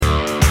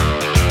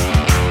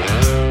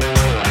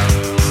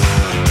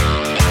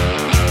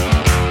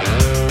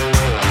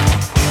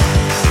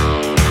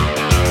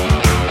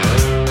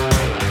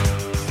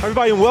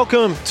everybody, and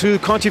welcome to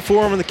Conti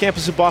Forum on the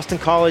campus of Boston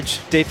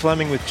College. Dave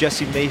Fleming with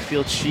Jesse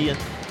Mayfield Sheehan.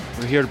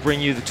 We're here to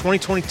bring you the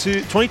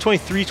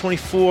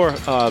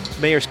 2023-24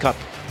 Mayor's Cup.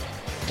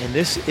 And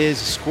this is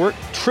a Squirt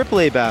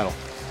AAA battle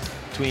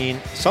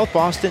between South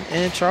Boston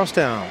and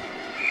Charlestown.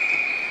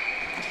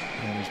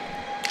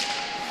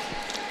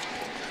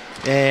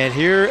 And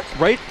here,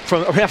 right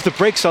after the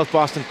break, South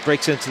Boston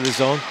breaks into the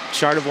zone.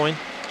 Charlestown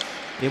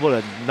able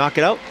to knock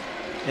it out.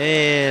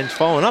 And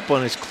following up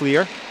on is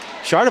clear.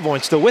 Charlestown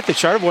still with it.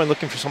 Charlestown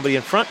looking for somebody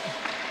in front.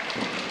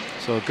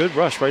 So a good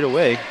rush right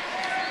away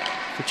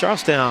for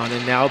Charlestown.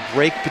 And now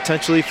break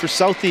potentially for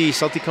Southie.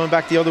 Southie coming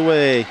back the other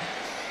way.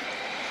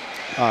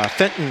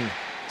 Fenton,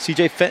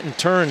 CJ Fenton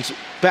turns,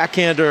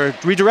 backhander,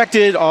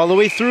 redirected all the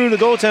way through the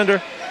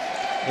goaltender.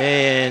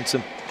 And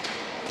some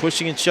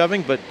pushing and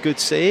shoving, but good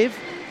save.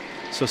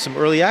 So some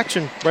early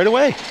action right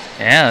away.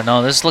 Yeah,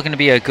 no, this is looking to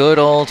be a good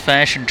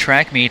old-fashioned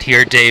track meet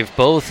here, Dave.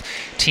 Both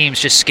teams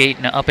just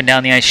skating up and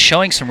down the ice,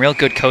 showing some real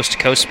good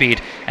coast-to-coast speed,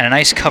 and a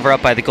nice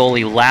cover-up by the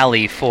goalie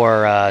Lally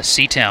for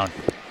Seatown.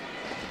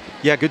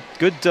 Yeah, good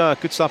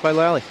stop by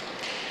Lally.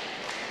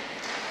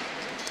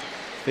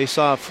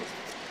 Face-off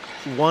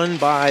won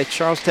by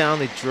Charlestown.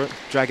 They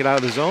drag it out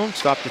of the zone,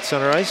 stopped at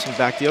center ice, and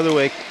back the other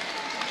way.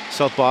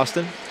 South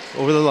Boston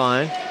over the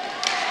line.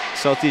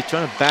 Southie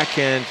trying to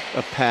backhand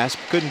a pass,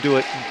 couldn't do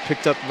it,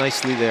 picked up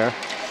nicely there.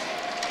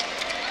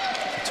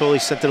 Totally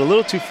sent it a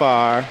little too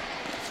far.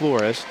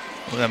 Flores.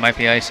 Well, that might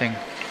be icing.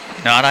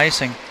 Not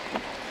icing.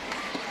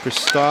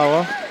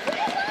 Kristawa.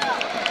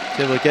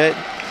 Look at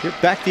here,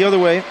 back the other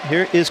way.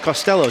 Here is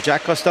Costello.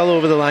 Jack Costello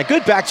over the line.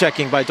 Good back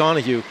checking by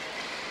Donahue.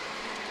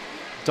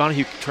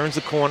 Donahue turns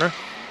the corner.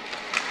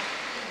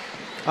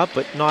 Up,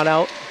 but not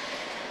out.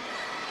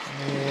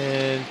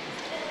 And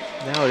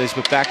now it is,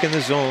 but back in the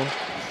zone.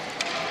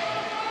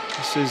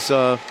 This is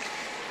good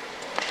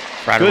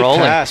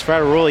pass.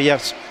 Frateroli,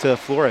 yes, to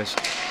Flores.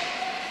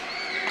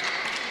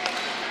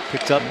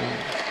 Picked up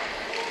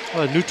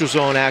neutral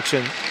zone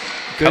action.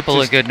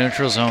 Couple of good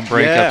neutral zone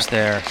breakups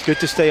there. Good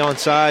to stay on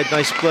side.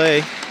 Nice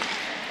play.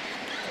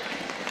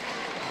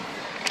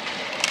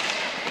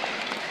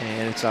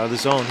 And it's out of the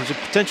zone. There's a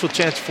potential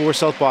chance for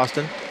South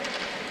Boston.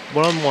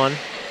 One-on-one,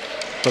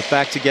 but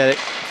back to get it.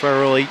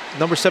 Frateroli,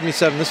 number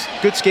 77. This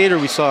good skater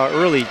we saw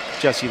early,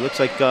 Jesse. Looks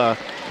like, yeah,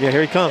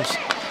 here he comes.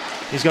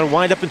 He's going to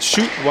wind up and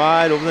shoot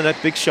wide over the net.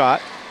 Big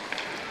shot.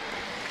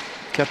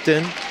 Kept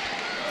in.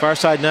 Far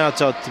side now.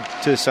 It's out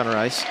to the center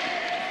ice.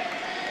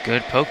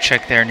 Good poke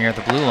check there near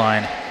the blue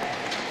line.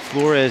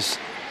 Flores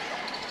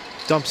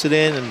dumps it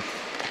in, and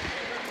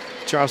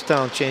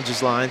Charlestown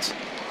changes lines.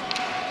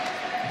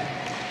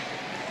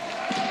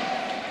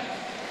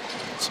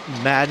 It's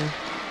Madden.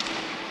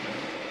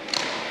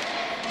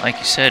 Like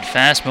you said,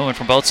 fast movement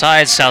from both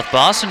sides. South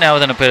Boston now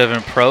within a bit of an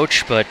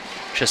approach, but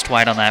just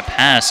wide on that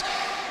pass.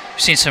 We've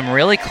seen some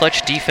really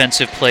clutch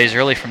defensive plays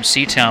early from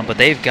Seatown, but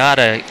they've got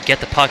to get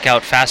the puck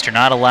out faster,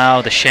 not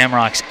allow the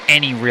Shamrocks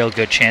any real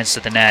good chance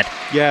at the net,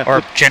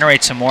 or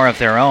generate some more of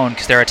their own,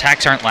 because their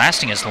attacks aren't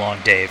lasting as long,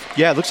 Dave.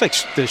 Yeah, it looks like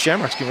the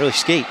Shamrocks can really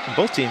skate in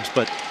both teams,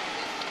 but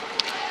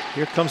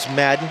here comes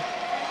Madden.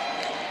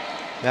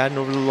 Madden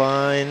over the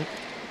line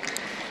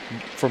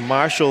for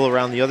Marshall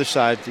around the other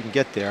side if he can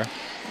get there.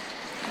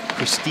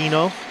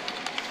 Cristino,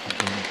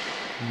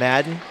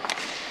 Madden,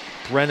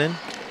 Brennan.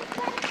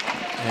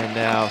 And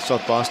now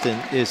South Boston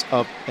is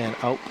up and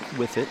out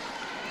with it.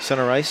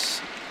 Center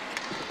ice,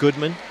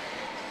 Goodman.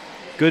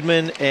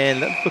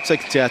 And that looks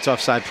like it's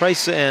offside.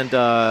 Price and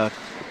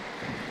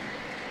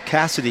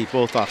Cassidy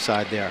both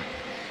offside there.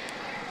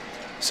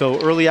 So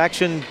early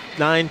action,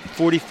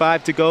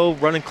 9:45 to go,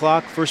 running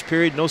clock, first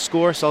period, no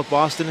score, South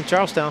Boston and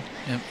Charlestown.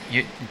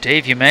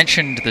 Dave, you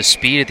mentioned the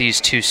speed of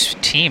these two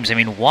teams. I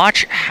mean,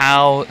 watch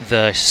how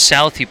the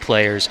Southie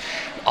players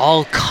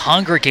all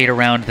congregate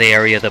around the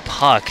area of the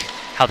puck.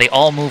 How they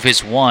all move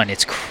as one.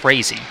 It's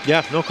crazy.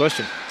 Yeah, no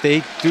question.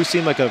 They do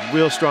seem like a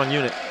real strong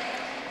unit.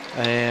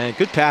 And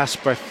good pass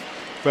by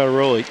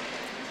Frateroli.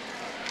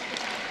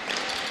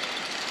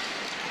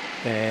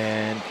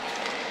 And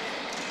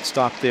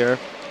stop there.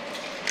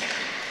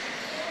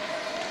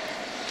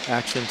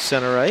 Action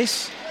center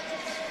ice.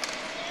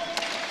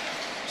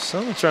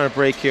 Someone trying to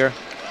break here.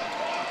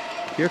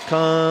 Here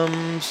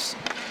comes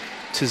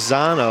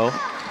Tizzano.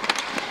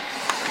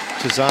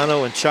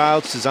 Tizzano and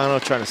Childs.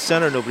 Tizzano trying to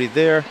center. Nobody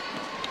there.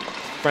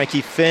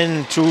 Frankie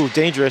Finn, too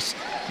dangerous.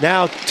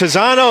 Now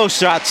Tizzano,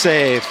 shot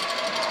save.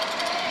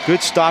 Good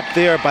stop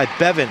there by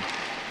Bevan.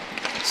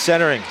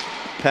 Centering.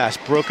 Pass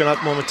broken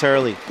up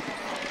momentarily.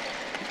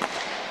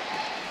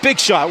 Big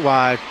shot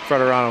wide.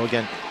 Fraterano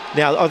again.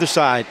 Now the other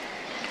side.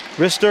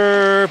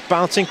 Rister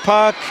bouncing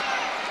puck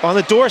on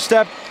the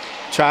doorstep.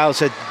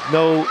 Childs had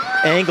no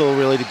angle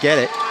really to get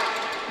it.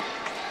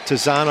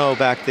 Tizzano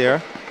back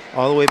there.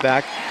 All the way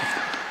back.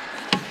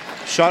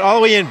 Shot all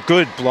the way in.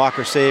 Good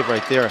blocker save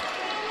right there.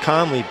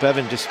 Conley,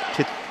 Bevan just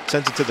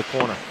sends it to the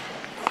corner.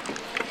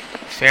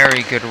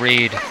 Very good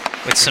read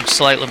with some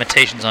slight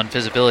limitations on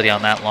visibility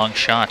on that long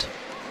shot.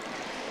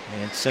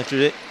 And centered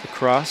it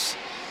across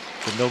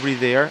with nobody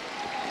there.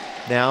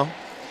 Now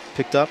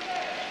picked up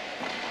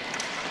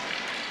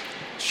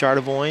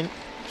Charlestown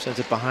sends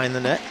it behind the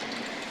net.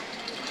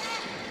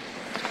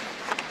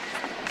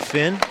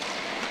 Finn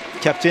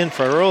kept in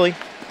for early.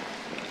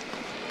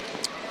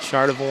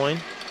 Charlestown.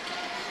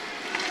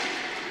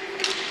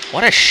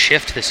 What a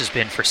shift this has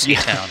been for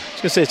Seatown. Yeah. I was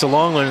going to say it's a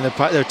long one, and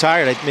they're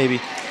tired, maybe.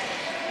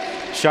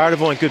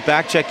 Charlestown, good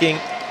back checking,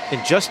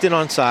 and just in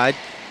onside.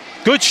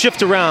 Good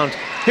shift around.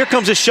 Here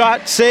comes a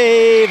shot.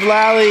 Save,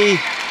 Lally.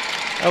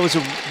 That was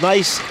a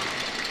nice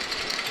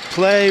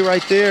play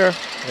right there.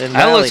 And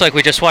that looks like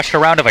we just watched a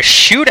round of a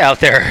shootout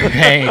there.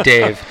 Hey,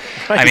 Dave.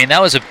 Right. I mean,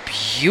 that was a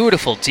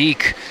beautiful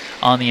deke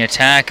on the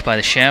attack by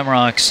the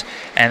Shamrocks,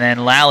 and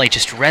then Lally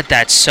just read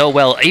that so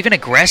well. Even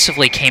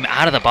aggressively came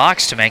out of the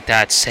box to make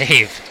that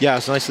save. Yeah, it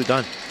was nicely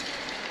done.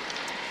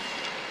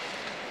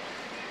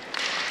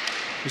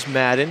 Here's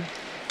Madden.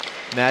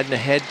 Madden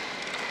ahead.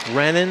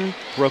 Brennan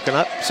broken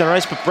up. Center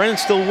ice, but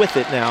Brennan's still with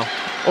it now.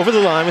 Over the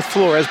line with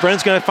Flores.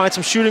 Brennan's going to find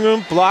some shooting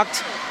room.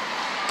 Blocked.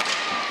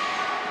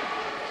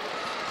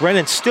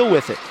 Brennan still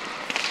with it.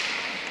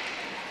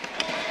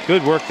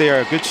 Good work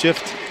there. Good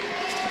shift.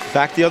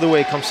 Back the other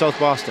way comes South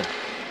Boston.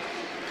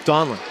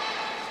 Donlin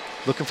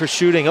looking for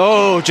shooting.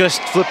 Oh,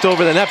 just flipped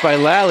over the net by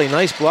Lally.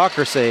 Nice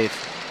blocker save.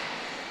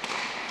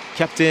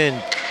 Kept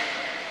in.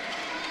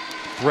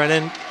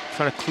 Brennan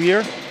trying to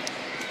clear.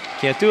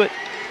 Can't do it.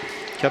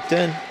 Kept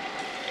in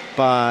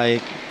by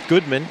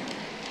Goodman.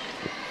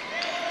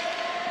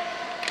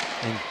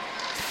 And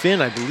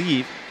Finn, I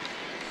believe.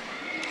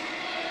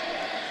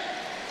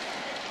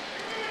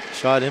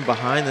 Shot in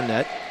behind the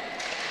net.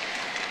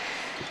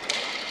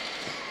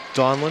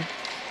 Donlin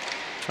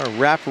trying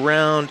to wrap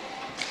around,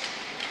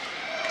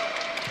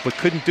 but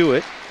couldn't do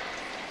it.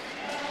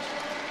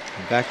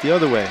 And back the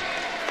other way.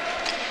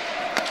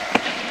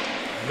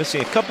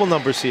 Missing a couple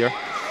numbers here.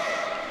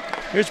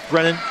 Here's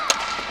Brennan.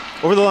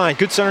 Over the line.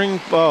 Good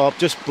centering. Oh,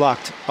 just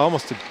blocked.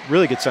 Almost a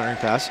really good centering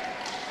pass.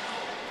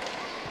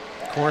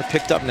 Corner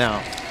picked up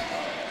now.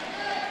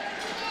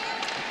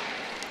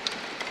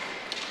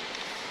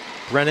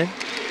 Brennan.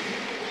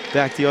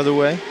 Back the other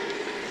way.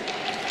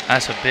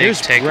 That's a big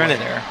takeaway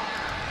there.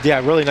 Yeah,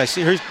 really nice.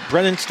 Here's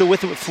Brennan still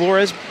with it with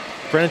Flores.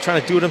 Brennan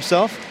trying to do it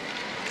himself.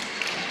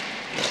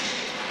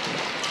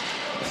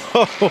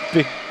 Oh,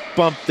 big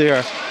bump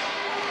there.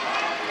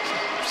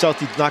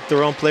 Southie knocked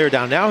their own player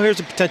down. Now here's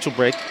a potential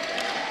break.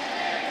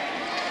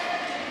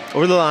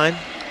 Over the line.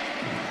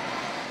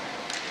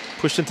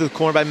 Pushed into the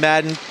corner by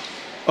Madden.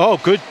 Oh,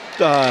 good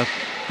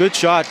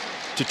shot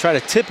to try to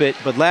tip it,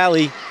 but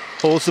Lally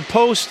holds the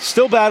post,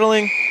 still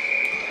battling.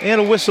 And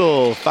a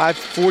whistle.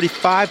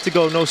 5:45 to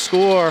go, no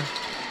score.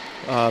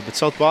 But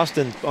South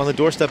Boston on the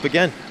doorstep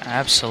again.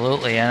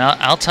 Absolutely, and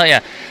I'll tell you,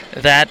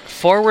 that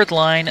forward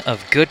line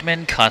of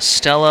Goodman,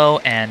 Costello,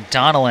 and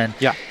Donlin,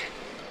 yeah,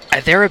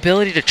 their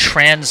ability to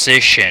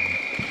transition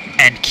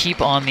and keep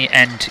on the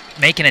and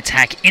make an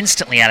attack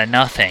instantly out of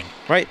nothing,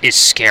 right, is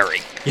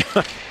scary.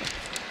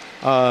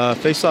 Yeah.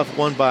 Face-off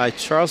won by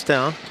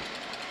Charlestown.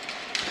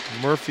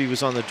 Murphy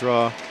was on the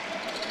draw,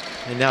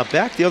 and now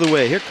back the other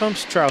way. Here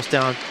comes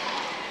Charlestown.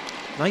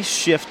 Nice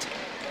shift.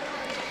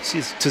 See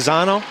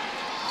Tizzano,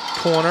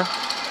 corner.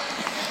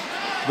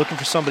 Looking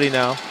for somebody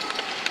now.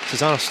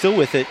 Tizzano still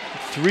with it.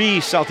 3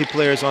 Southie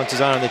players on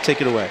Tizzano, and they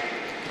take it away.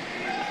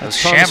 Those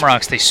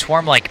Shamrocks, they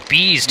swarm like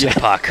bees to the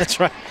puck.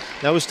 That's right.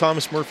 That was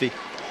Thomas Murphy.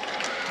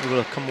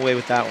 Able to come away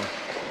with that one.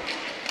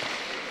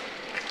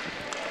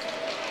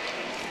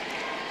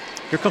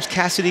 Here comes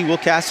Cassidy, Will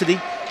Cassidy.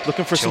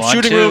 Looking for some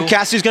shooting room.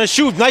 Cassidy's going to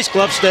shoot. Nice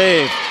glove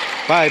stave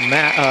by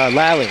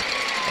Lally.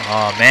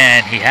 Oh,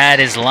 man, he had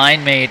his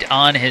line mate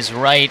on his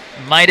right.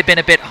 Might have been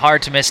a bit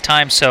hard to miss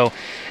time, so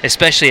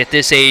especially at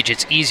this age,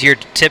 it's easier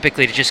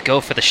typically to just go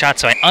for the shot,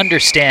 so I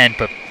understand,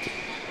 but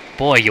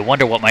boy, you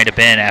wonder what might have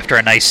been after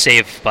a nice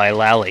save by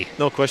Lally.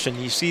 No question.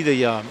 You see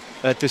the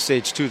at this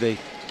age, too, they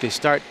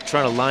start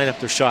trying to line up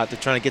their shot. They're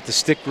trying to get the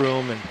stick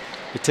room, and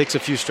it takes a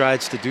few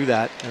strides to do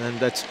that, and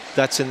then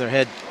that's in their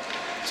head.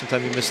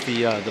 Sometimes you miss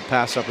the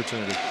pass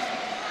opportunity.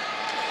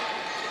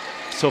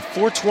 So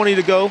 4:20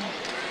 to go.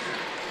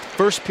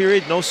 First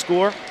period, no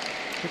score.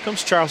 Here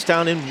comes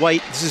Charlestown in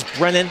white. This is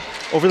Brennan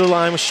over the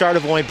line with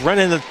Charlevoix.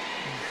 Brennan, the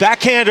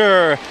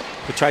backhander.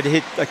 He tried to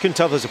hit, I couldn't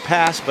tell if it was a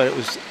pass, but it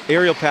was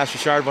aerial pass for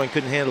Charlevoix,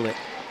 couldn't handle it.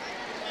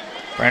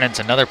 Brennan's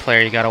another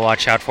player you got to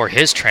watch out for.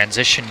 His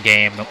transition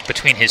game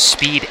between his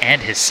speed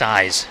and his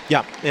size.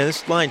 Yeah, and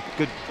this line,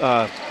 good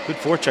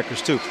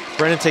forecheckers too.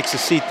 Brennan takes the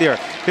seat there.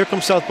 Here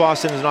comes South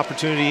Boston as an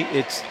opportunity.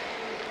 It's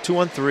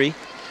 2-on-3.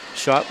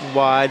 Shot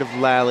wide of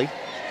Lally.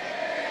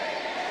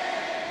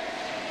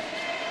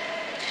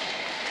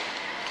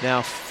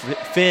 Now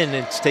Finn,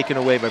 it's taken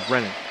away by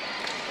Brennan.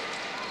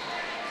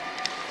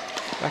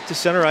 Back to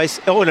center ice.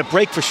 Oh, and a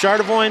break for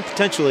Charlevoix,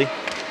 potentially.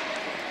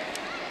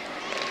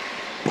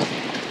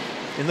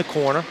 In the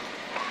corner.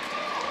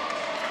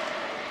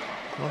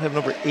 I don't have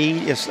number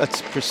 8. Yes,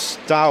 that's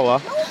Pristawa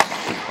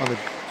on the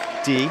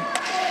D.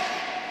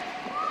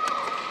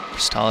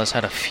 Pristawa's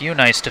had a few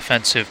nice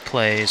defensive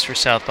plays for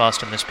South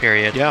Boston this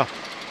period. Yeah.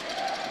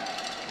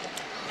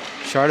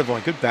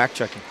 Charlevoix, good back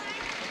checking.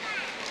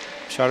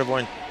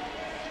 Charlevoix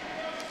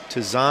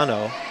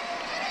Tizzano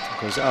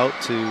goes out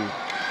to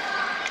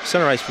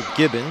center ice for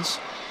Gibbons.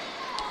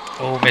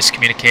 Oh,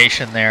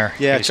 miscommunication there.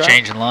 Yeah, he was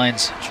changing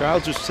lines.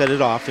 Charles just set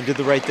it off and did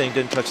the right thing,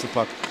 didn't touch the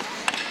puck.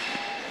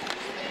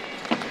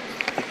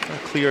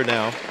 Clear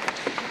now.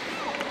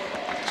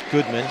 It's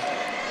Goodman.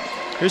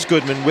 Here's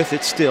Goodman with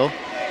it still.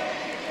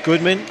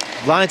 Goodman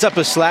lines up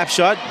a slap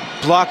shot.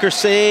 Blocker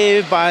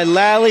save by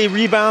Lally.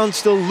 Rebound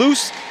still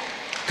loose.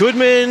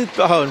 Goodman,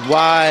 and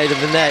wide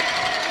of the net.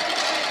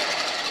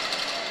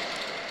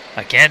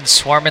 Again,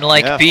 swarming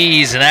like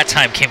bees, and that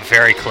time came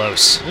very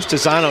close. There's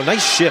Tizzano,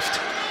 nice shift.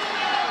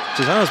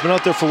 Tizzano's been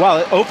out there for a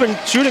while. Open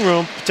shooting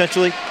room,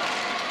 potentially.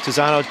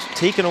 Tizzano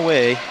taken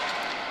away.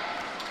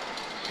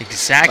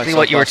 Exactly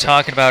what you were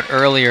talking about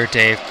earlier,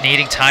 Dave.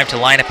 Needing time to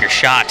line up your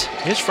shot.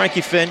 Here's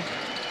Frankie Finn.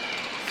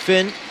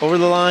 Finn over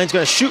the lines,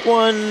 going to shoot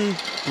one.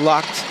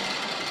 Blocked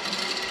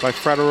by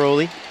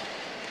Frateroli.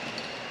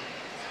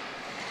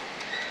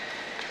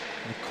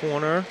 In the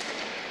corner,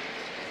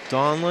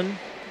 Donlin.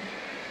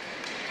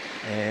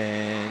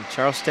 And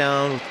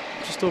Charlestown,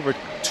 just over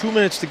 2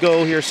 minutes to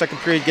go here, second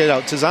period, get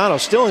out. Tizzano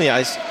still in the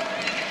ice.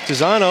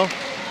 Tizzano,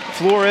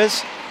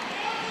 Flores,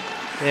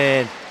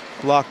 and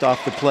blocked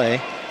off the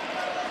play.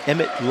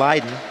 Emmett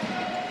Leiden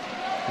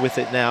with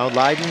it now.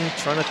 Leiden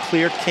trying to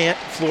clear, can't.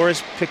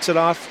 Flores picks it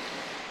off.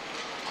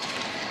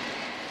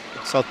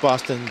 South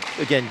Boston,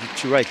 again,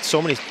 you're right,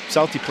 so many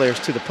Southie players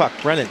to the puck.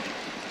 Brennan.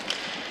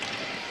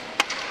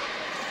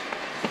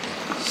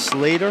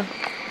 Slater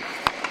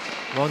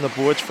along the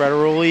boards.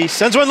 Frateroli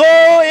sends one low,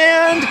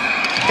 and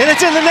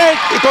it's in the net.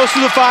 It goes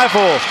through the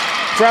 5-hole.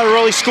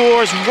 Frateroli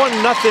scores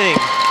 1-0.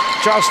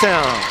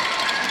 Charlestown.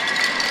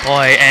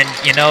 Boy, and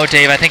you know,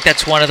 Dave, I think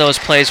that's one of those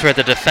plays where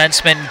the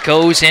defenseman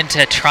goes in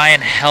to try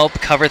and help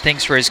cover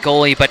things for his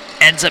goalie, but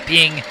ends up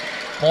being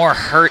more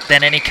hurt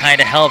than any kind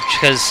of help,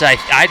 because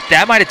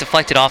that might have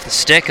deflected off the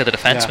stick of the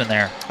defenseman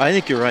there. I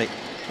think you're right.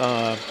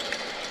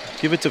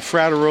 Give it to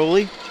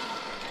Frateroli.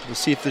 We'll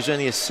see if there's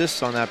any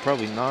assists on that.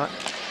 Probably not.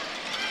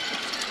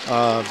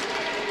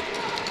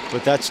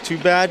 But that's too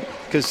bad,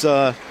 because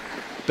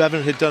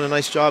Bevan had done a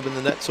nice job in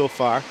the net so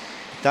far.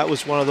 That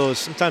was one of those,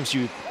 sometimes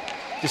you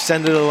just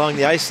send it along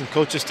the ice and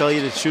coaches tell you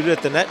to shoot it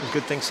at the net and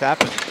good things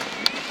happen.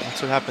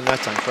 That's what happened that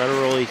time.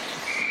 Frateroli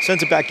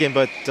sends it back in,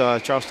 but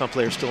Charlestown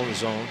player still in the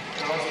zone.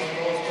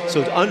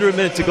 So under a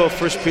minute to go,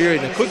 first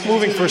period. A quick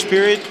moving first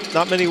period,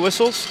 not many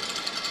whistles.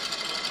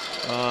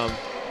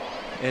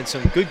 And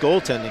some good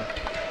goaltending.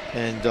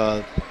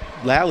 And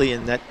Lally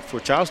in net for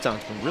Charlestown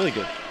has been really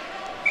good.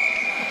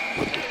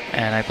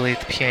 And I believe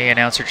the PA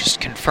announcer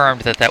just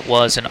confirmed that that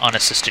was an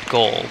unassisted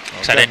goal,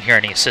 because I didn't hear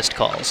any assist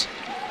calls.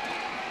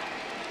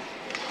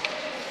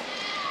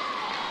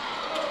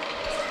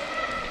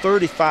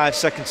 35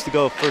 seconds to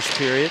go, first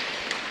period.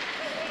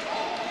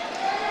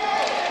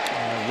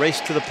 Race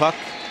to the puck.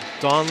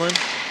 Donlin,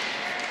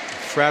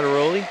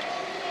 Frateroli,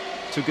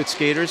 two good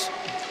skaters.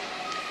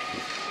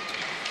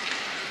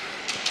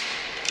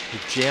 The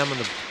jam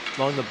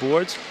along the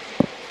boards.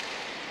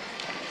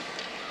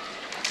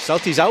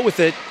 Southie's out with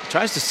it,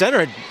 tries to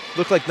center it.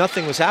 Looked like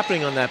nothing was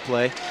happening on that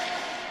play,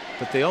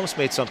 but they almost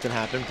made something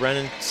happen.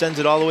 Brennan sends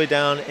it all the way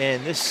down,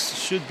 and this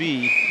should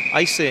be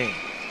icing.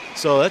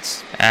 So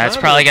that's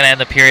probably going to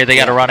end the period. They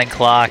got a running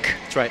clock.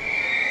 That's right.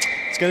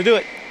 It's going to do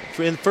it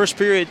in the first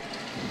period.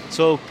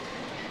 So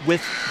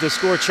with the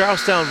score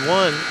Charlestown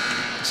 1,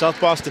 South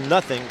Boston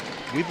nothing,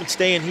 we've been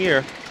staying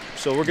here,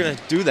 so we're going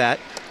to do that.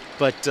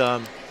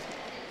 But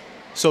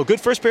so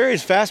good first period,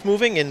 fast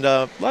moving, and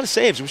a lot of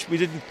saves.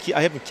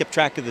 I haven't kept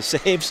track of the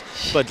saves,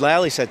 but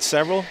Lally's had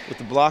several with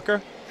the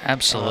blocker.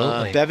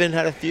 Absolutely. Bevan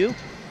had a few.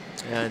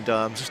 And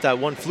just that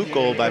one fluke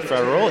goal by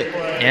Frateroli.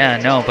 Yeah,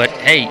 no, but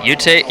hey, you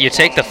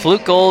take the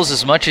fluke goals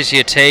as much as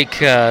you take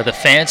the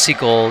fancy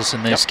goals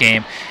in this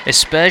game,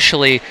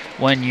 especially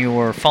when you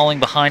were falling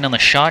behind on the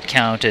shot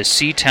count, as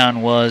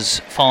Seatown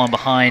was falling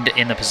behind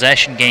in the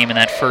possession game in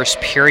that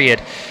first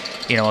period.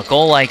 You know, a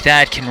goal like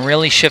that can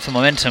really shift the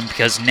momentum,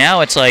 because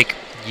now it's like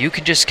you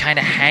can just kind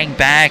of hang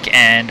back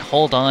and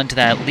hold on to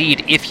that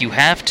lead if you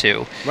have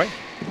to. Right.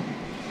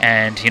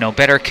 And, you know,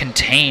 better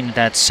contain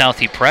that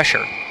Southie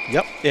pressure.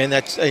 Yep,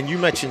 and you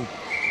mentioned,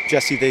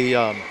 Jesse,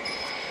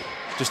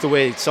 just the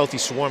way Southie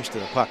swarms to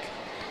the puck.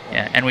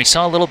 Yeah, and we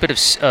saw a little bit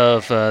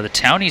of the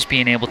Townies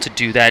being able to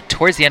do that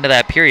towards the end of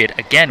that period.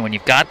 Again, when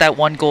you've got that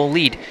one goal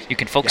lead, you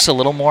can focus a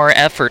little more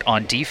effort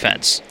on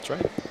defense. That's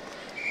right.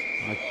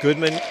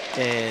 Goodman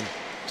and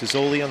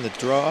Tizzoli on the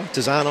draw.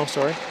 Tizzano,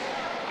 sorry.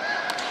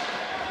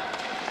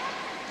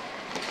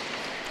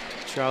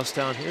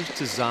 Charlestown, here's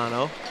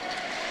Tizzano.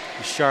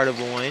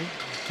 Charlevoix,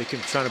 they can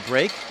try to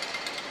break.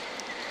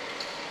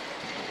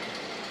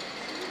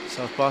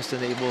 South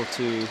Boston able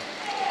to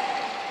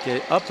get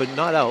it up but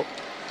not out.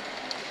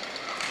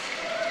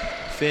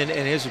 Finn,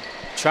 and here's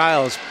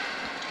Childs,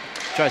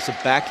 tries to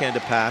backhand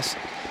a pass.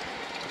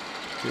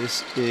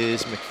 This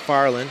is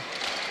McFarland.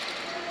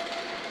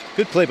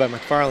 Good play by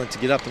McFarland to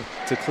get up and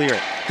to clear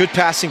it. Good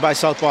passing by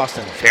South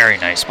Boston. Very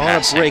nice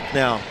passing. On a break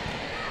now.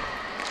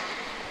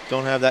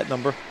 Don't have that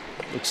number,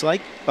 looks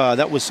like.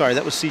 That was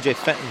CJ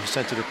Fenton who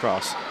sent it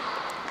across.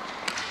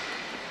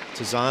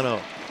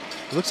 Tizano.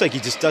 It looks like he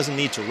just doesn't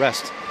need to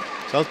rest.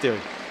 He's out there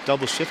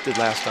double shifted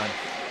last time.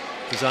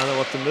 Tizano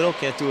up the middle,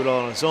 can't do it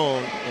all on his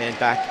own, and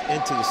back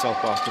into the South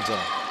Boston zone.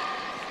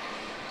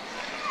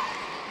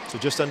 So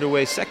just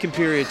underway, second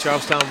period,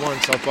 Charlestown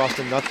 1, South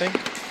Boston nothing.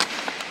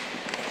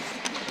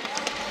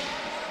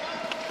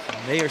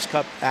 Mayor's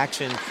Cup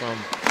action from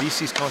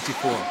BC's County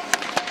Forum.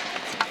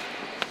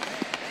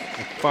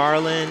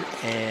 McFarland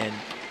and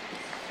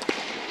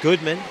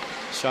Goodman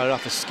shot it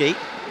off a skate.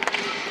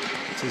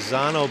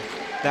 Tizano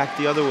back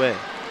the other way.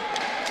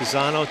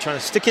 Tizano trying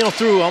to stick it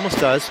through, almost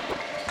does.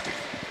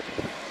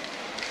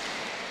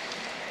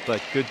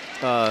 But good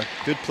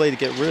play to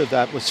get rid of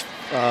that was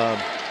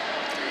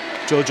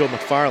Jojo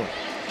McFarland.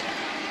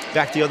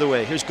 Back the other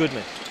way, here's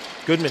Goodman.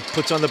 Goodman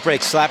puts on the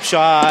brake, slap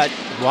shot,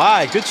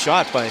 wide, good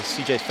shot by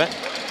CJ Fenton.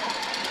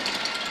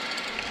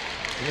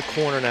 In the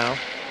corner now.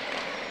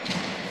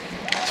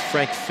 It's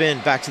Frank Finn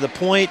back to the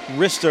point.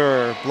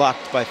 Rister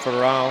blocked by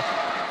Farrell.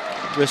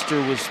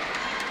 Rister was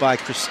by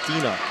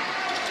Christina.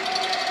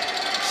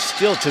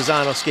 Still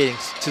Tizano skating.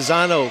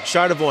 Tizano,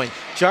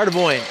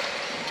 Chardavoine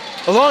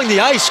along the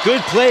ice,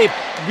 good play,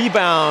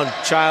 rebound.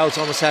 Childs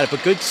almost had it,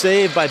 but good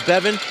save by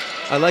Bevan.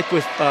 I like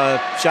what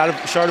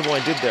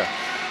Chardavoine did there.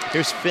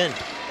 Here's Finn.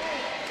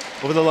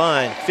 Over the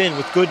line, Finn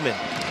with Goodman.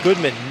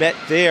 Goodman met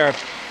there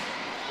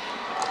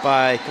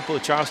by a couple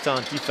of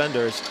Charlestown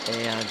defenders,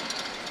 and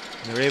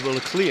they're able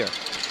to clear.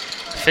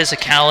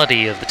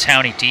 Physicality of the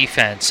Townie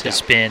defense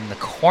has been the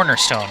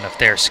cornerstone of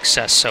their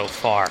success so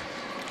far.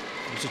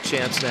 There's a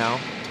chance now.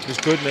 There's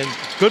Goodman.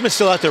 Goodman's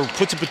still out there,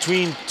 puts it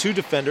between two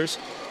defenders.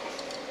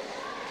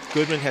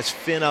 Goodman has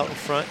Finn out in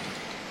front.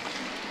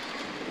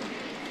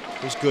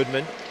 Here's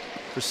Goodman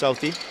for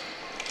Southie.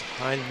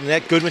 Behind the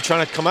net, Goodman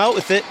trying to come out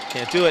with it.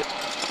 Can't do it.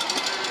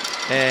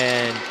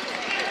 And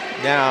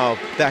now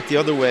back the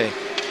other way.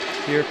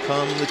 Here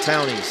come the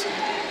Townies.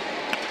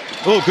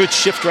 Oh, good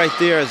shift right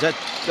there. That's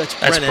Brennan.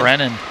 That's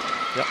Brennan.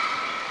 Yep.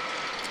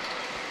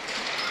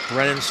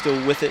 Brennan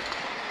still with it.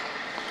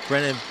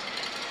 Brennan.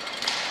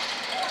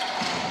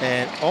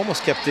 And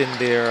almost kept in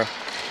there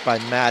by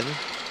Madden.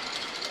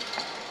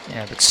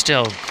 Yeah, but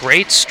still,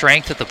 great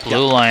strength at the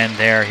blue line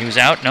there. He was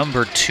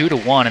outnumbered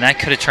 2-1, and that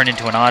could have turned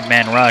into an odd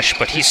man rush,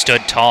 but he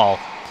stood tall.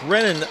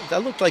 Brennan,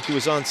 that looked like he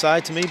was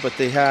onside to me, but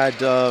they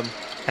had... I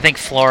think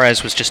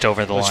Flores was just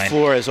over the line.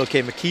 Flores,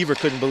 okay. McKeever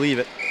couldn't believe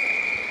it.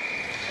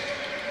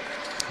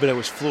 But it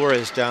was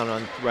Flores down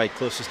on right,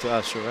 closest to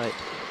us, you're right.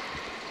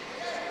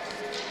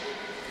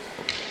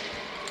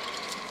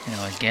 You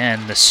know,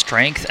 again, the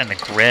strength and the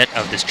grit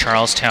of this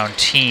Charlestown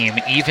team,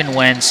 even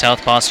when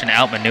South Boston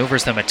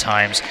outmaneuvers them at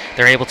times,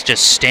 they're able to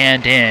just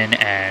stand in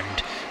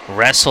and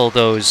wrestle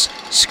those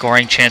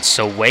scoring chances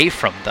away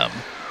from them.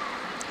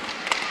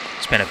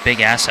 It's been a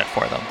big asset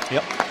for them.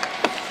 Yep.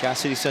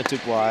 Cassidy sent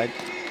it wide.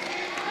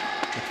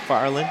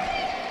 McFarland.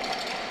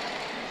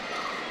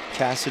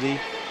 Cassidy.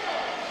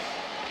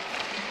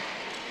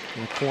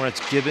 In the corner,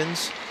 it's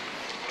Gibbons.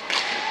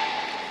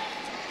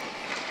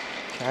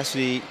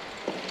 Cassidy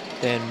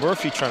and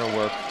Murphy trying to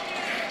work.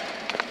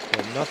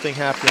 But nothing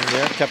happening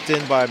there. Kept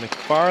in by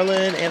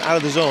McFarland and out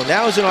of the zone.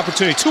 Now is an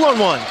opportunity.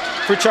 2-on-1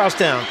 for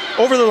Charlestown.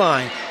 Over the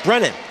line.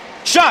 Brennan.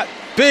 Shot.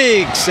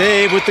 Big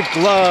save with the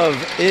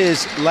glove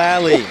is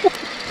Lally.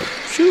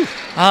 Phew.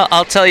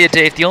 I'll tell you,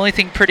 Dave, the only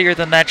thing prettier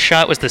than that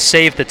shot was the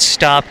save that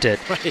stopped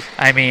it. Right.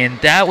 I mean,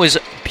 that was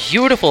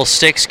beautiful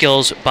stick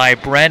skills by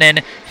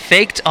Brennan.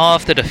 Faked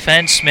off the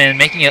defenseman,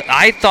 making it.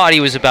 I thought he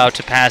was about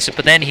to pass it,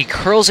 but then he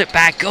curls it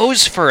back,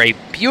 goes for a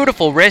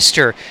beautiful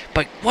wrister.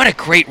 But what a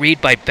great read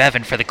by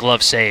Bevan for the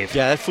glove save.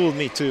 Yeah, that fooled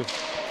me too.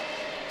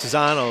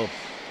 Tizano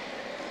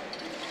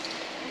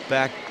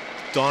back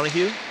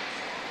Donahue.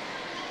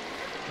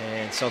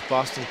 And South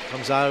Boston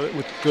comes out of it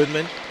with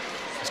Goodman.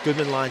 Is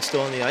Goodman line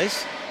still on the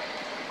ice?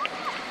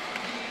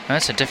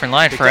 That's a different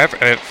line for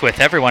with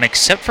everyone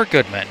except for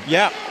Goodman.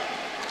 Yeah.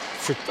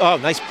 Oh,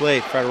 nice play,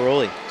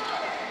 Frateroli.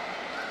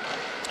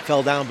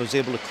 Fell down but was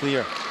able to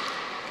clear.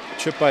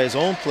 Tripped by his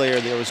own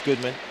player there was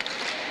Goodman.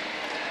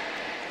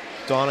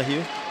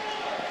 Donahue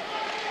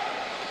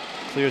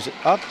clears it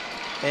up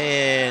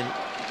and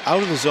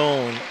out of the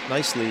zone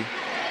nicely.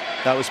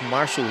 That was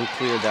Marshall who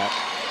cleared that.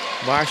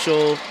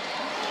 Marshall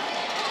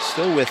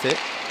still with it.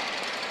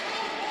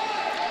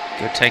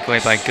 Good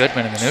takeaway by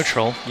Goodman in the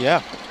neutral.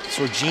 Yeah.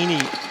 Sorgini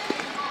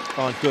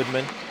on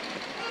Goodman.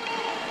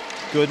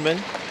 Goodman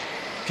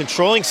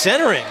controlling,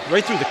 centering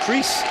right through the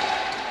crease.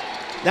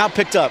 Now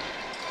picked up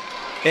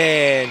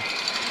and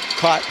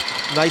caught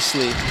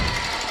nicely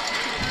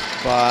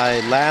by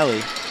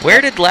Lally.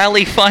 Where did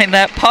Lally find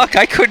that puck?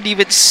 I couldn't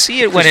even see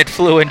it when it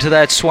flew into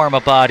that swarm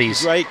of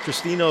bodies. Right,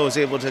 Cristino was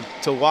able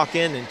to walk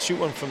in and shoot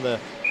one from the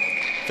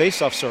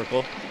face-off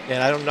circle,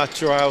 and I'm not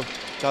sure how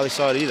they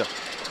saw it either.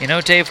 You know,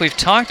 Dave, we've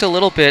talked a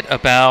little bit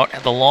about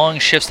the long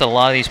shifts that a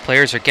lot of these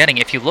players are getting.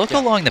 If you look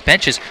along the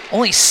benches,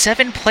 only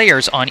 7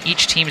 players on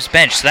each team's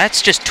bench. So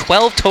that's just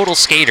 12 total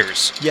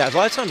skaters. Yeah, a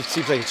lot of times it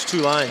seems like it's 2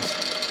 lines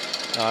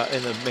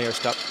in the Mayor's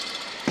Cup.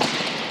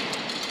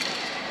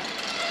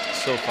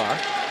 So far.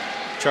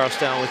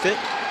 Charlestown with it.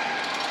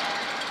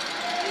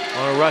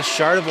 On a rush,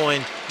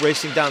 Charlestown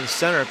racing down the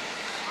center.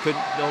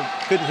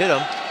 Couldn't hit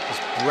him. It's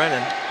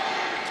Brennan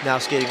now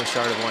skating with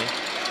Charlestown.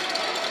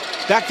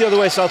 Back the other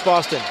way, South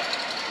Boston.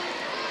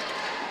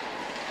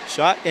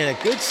 Shot and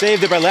a good save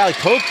there by Lally.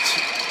 Poked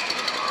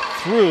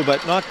through,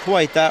 but not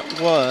quite. That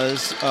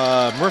was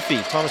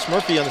Murphy, Thomas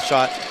Murphy on the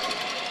shot.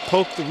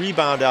 Poked the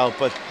rebound out,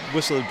 but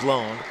whistle had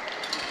blown.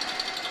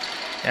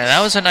 Yeah,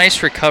 that was a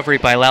nice recovery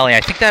by Lally. I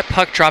think that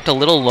puck dropped a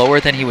little lower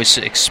than he was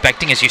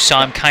expecting, as you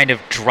saw him kind of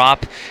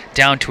drop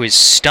down to his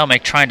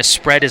stomach, trying to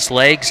spread his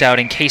legs out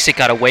in case it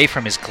got away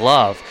from his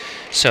glove.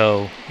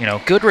 So,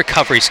 good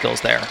recovery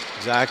skills there.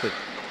 Exactly.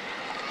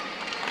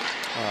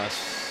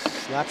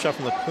 Slap shot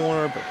from the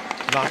corner, but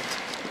knocked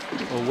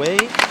away.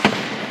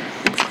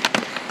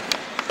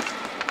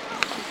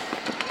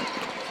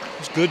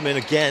 There's Goodman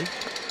again.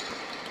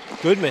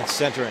 Goodman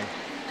centering.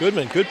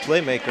 Goodman, good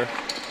playmaker.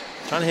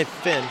 Trying to hit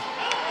Finn.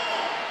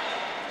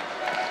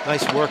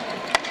 Nice work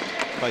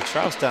by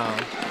Charlestown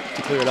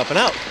to clear it up and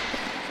out.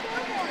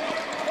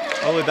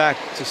 All the way back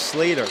to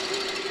Slater.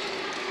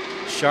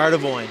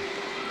 Charlevoix.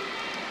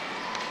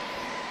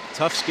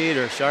 Tough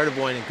skater,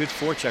 Charlevoix, and good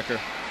forechecker.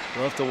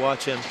 Love to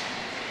watch him.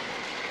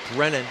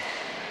 Brennan.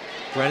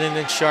 Brennan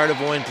and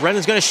Charlevoix.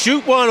 Brennan's going to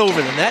shoot one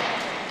over the net.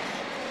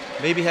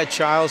 Maybe had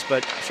Childs,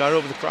 but shot it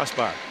over the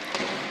crossbar.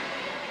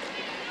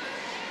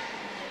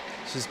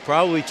 This is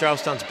probably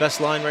Charlestown's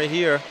best line right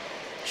here.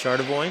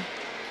 Charlevoix.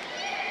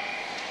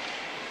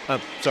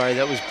 Sorry,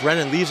 that was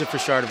Brennan. Leaves it for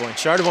Charlevoix.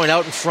 Charlevoix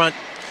out in front.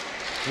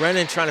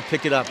 Brennan trying to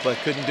pick it up, but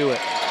couldn't do it.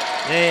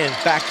 And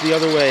back the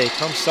other way.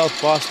 Comes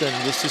South Boston.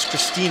 This is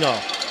Cristino.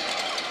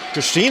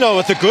 Cristino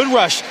with a good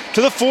rush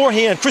to the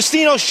forehand.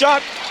 Cristino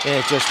shot. And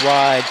it just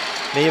wide.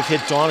 May have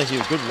hit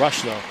Donahue. Good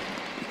rush, though.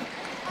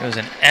 It was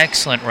an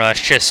excellent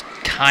rush. Just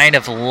kind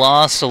of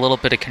lost a little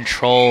bit of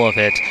control of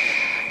it.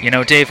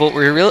 Dave, what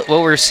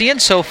we're seeing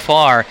so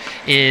far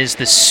is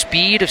the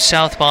speed of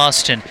South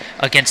Boston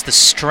against the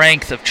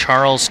strength of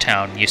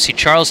Charlestown. You see,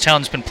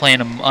 Charlestown's been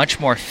playing a much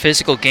more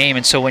physical game,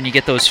 and so when you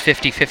get those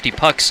 50-50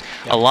 pucks,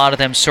 a lot of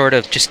them sort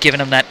of just giving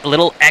them that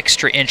little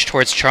extra inch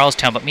towards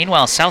Charlestown. But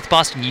meanwhile, South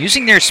Boston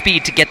using their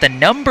speed to get the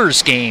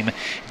numbers game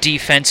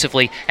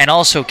defensively and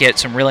also get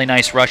some really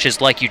nice rushes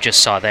like you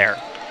just saw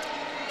there.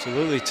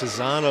 Absolutely.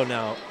 Tizzano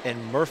now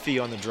and Murphy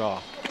on the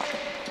draw.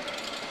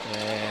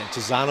 And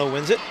Tizzano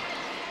wins it.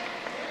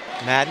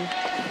 Madden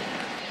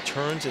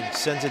turns and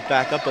sends it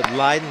back up, but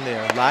Leiden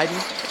there. Leiden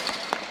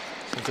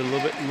sends it a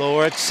little bit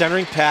lower.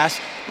 Centering pass.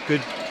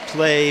 Good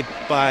play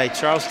by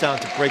Charlestown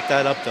to break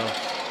that up, though.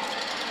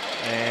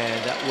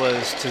 And that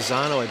was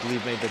Tizzano, I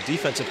believe, made the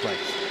defensive play.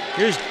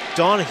 Here's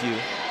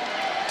Donahue.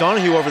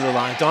 Donahue over the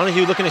line.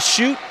 Donahue looking to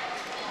shoot.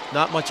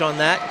 Not much on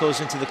that. Goes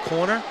into the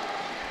corner.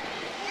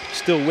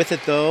 Still with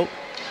it, though.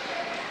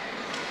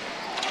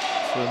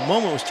 For the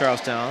moment was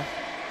Charlestown.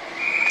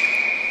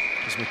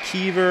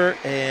 McKeever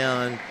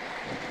and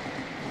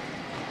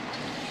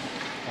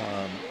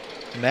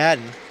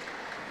Madden,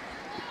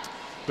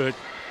 but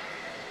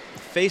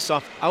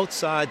face-off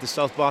outside the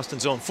South Boston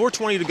zone.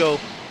 4:20 to go.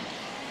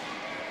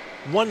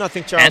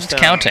 1-0 Charlestown. And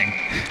counting.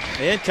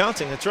 And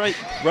counting, that's right.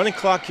 Running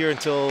clock here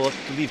until, I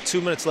believe,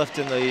 2 minutes left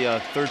in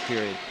the third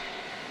period.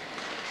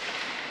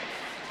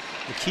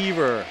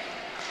 McKeever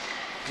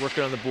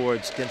working on the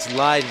boards against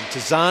Leiden.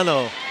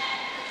 Tizzano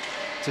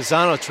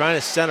trying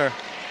to center.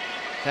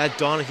 Had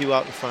Donahue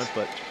out in front,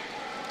 but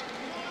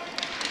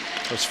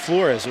it was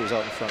Flores who was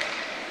out in front.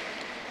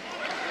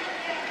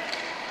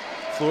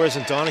 Flores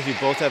and Donahue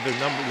both have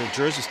their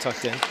jerseys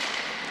tucked in.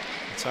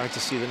 It's hard to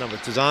see the number.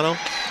 Tizzano.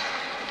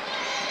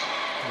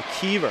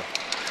 McKeever.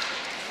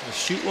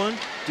 Shoot one.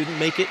 Didn't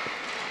make it.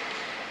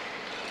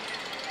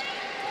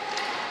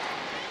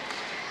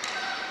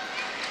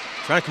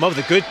 Trying to come up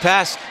with a good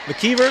pass.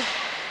 McKeever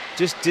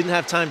just didn't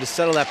have time to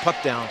settle that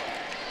puck down.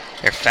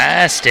 They're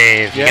fast,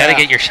 Dave. You got to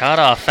get your shot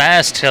off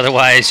fast,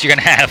 otherwise you're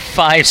going to have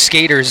 5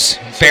 skaters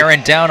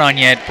bearing down on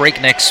you at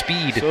breakneck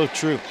speed. So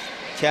true.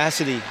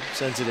 Cassidy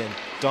sends it in.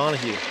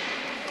 Donahue.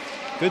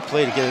 Good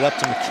play to get it up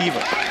to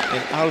McKeever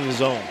and out of the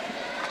zone.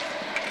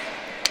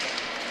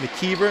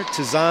 McKeever,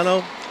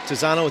 Tizzano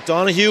with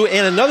Donahue,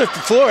 and another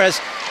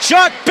Flores.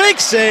 Shot, big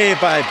save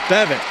by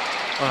Bevan.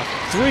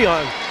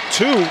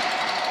 3-on-2.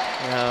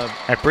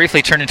 That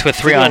briefly turned into a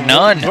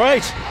 3-on-none.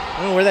 Right. I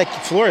don't know where that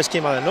Flores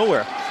came out of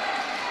nowhere.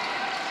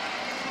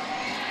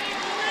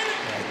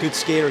 Good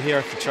skater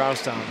here for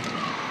Charlestown.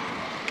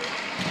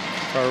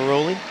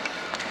 Cararoli.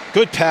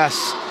 Good pass.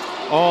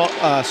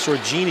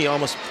 Sorgini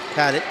almost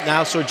had it.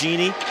 Now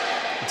Sorgini.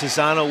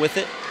 Tizzano with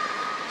it.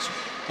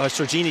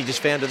 Sorgini just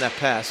fanned on that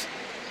pass.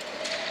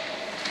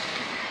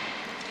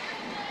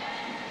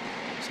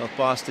 South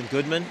Boston,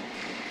 Goodman.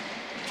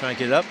 Trying to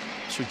get it up.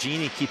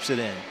 Sorgini keeps it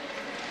in.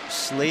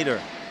 Slater.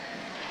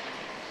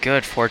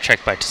 Good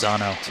forecheck by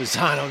Tizzano.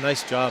 Tizzano,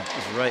 nice job.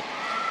 He's right.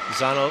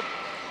 Tizzano.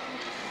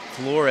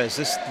 Flores.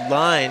 This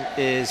line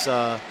is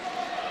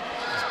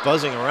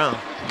buzzing around.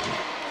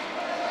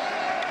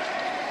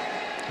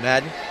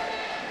 Madden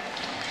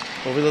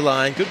over the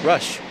line. Good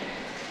rush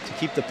to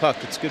keep the puck.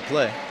 It's good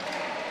play.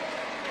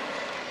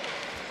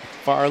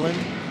 Farland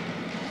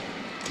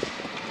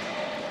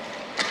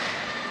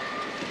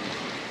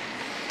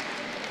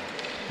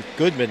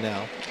Goodman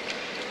now.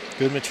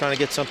 Goodman trying to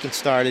get something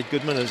started.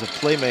 Goodman is a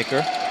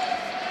playmaker.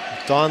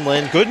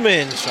 Donlin.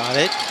 Goodman shot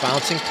it.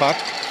 Bouncing puck.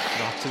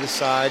 Knocked to the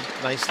side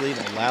nicely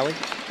by Lally.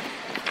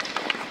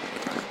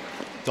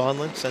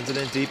 Donlin sends it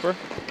in deeper.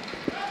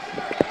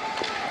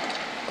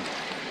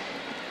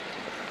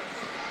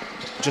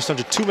 Just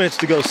under 2 minutes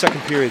to go,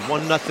 second period.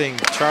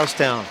 1-0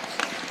 Charlestown.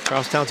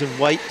 Charlestown's in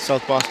white,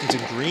 South Boston's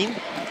in green.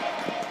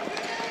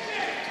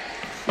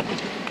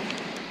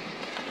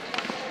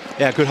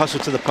 Yeah, good hustle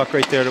to the puck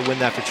right there to win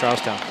that for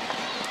Charlestown.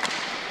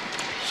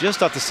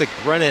 Just off the stick,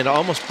 Brennan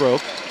almost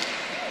broke.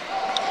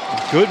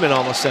 Goodman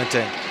almost sent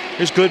in.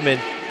 Here's Goodman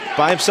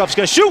by himself. He's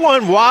going to shoot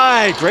one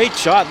wide. Great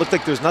shot. Looked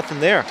like there's nothing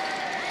there.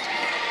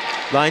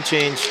 Line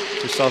change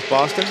for South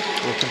Boston.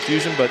 A little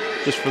confusion, but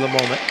just for the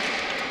moment.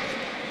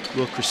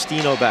 Will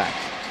Cristino back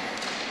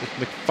with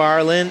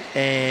McFarland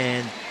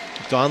and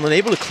Donlin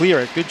able to clear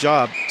it. Good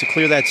job to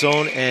clear that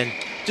zone and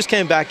just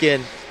came back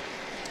in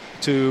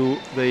to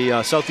the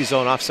Southie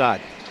zone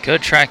offside.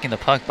 Good tracking the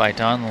puck by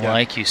Donlin,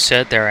 like you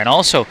said there, and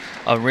also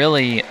a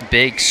really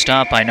big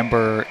stop by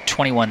number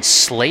 21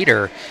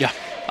 Slater. Yeah.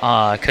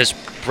 Because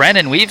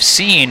Brennan, we've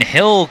seen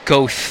he'll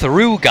go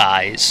through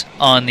guys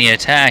on the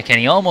attack, and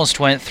he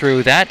almost went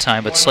through that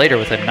time, but Slater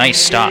with a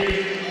nice stop.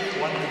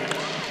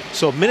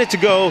 So a minute to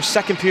go,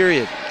 second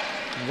period.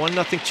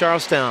 1-0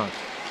 Charlestown.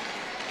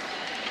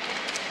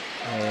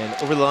 And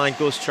over the line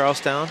goes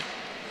Charlestown.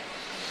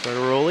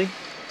 Federoli.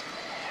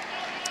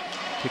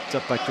 Picked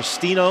up by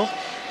Cristino.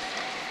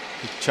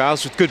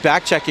 Childs with good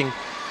back checking.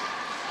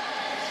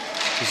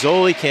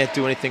 Zoli can't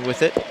do anything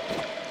with it.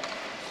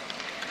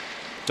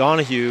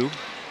 Donahue.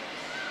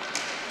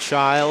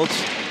 Childs.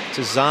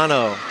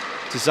 Tizano.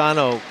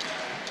 Tizano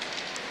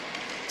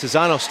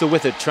still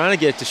with it. Trying to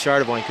get it to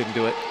Charlevoix. Couldn't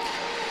do it.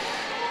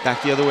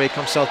 Back the other way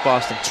comes South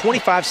Boston.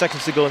 25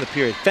 seconds to go in the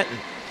period. Fenton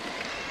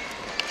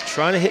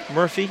trying to hit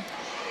Murphy.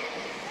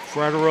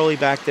 Frattaroli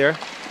back there.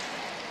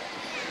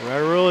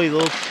 Frattaroli a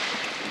little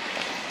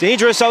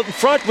dangerous out in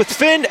front with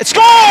Finn.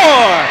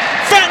 Score!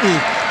 Fenton!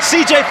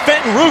 CJ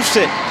Fenton roofs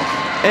it.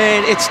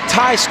 And it's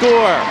tie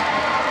score.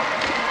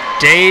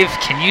 Dave,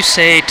 can you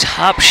say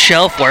top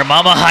shelf where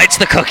mama hides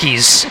the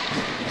cookies?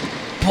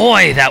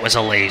 Boy, that was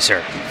a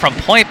laser. From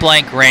point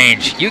blank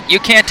range. You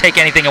can't take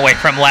anything away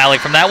from Lally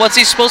from that. What's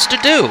he supposed to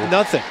do?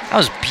 Nothing. That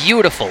was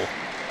beautiful.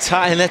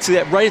 And that's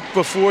right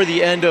before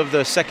the end of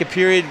the second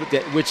period,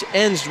 which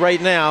ends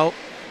right now.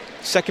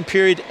 Second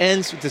period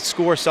ends with the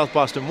score South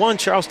Boston 1,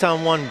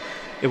 Charlestown 1.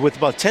 With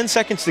about 10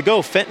 seconds to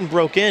go, Fenton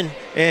broke in.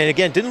 And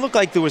again, didn't look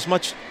like there was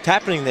much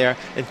happening there.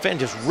 And Fenton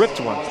just ripped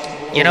one.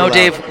 You know,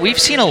 Dave, we've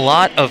seen a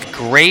lot of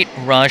great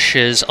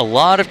rushes, a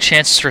lot of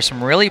chances for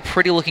some really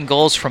pretty-looking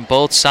goals from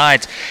both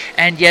sides.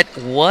 And yet,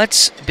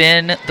 what's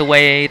been the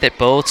way that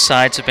both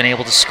sides have been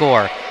able to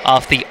score?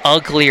 Off the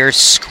uglier,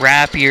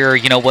 scrappier,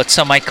 what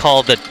some might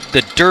call the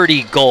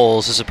dirty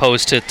goals as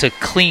opposed to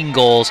clean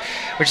goals,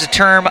 which is a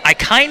term I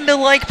kind of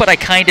like, but I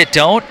kind of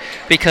don't,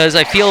 because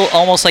I feel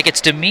almost like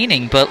it's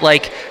demeaning. But,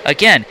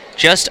 again,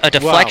 just a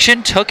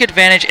deflection, took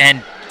advantage,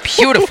 and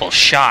beautiful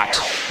shot.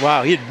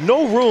 Wow, he had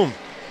no room.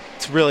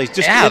 It's really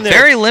just in there.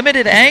 Very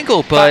limited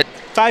angle, but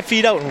 5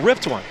 feet out and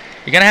ripped one.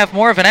 You're gonna have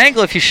more of an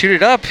angle if you shoot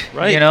it up,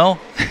 right?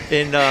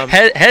 And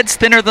head's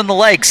thinner than the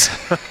legs.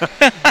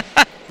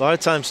 A lot of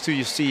times too,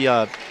 you see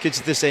kids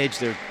at this age,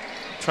 they're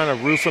trying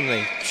to roof them,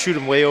 they shoot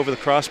them way over the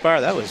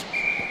crossbar. That was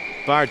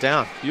bar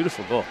down.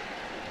 Beautiful goal.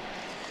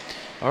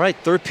 All right,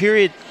 third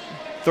period,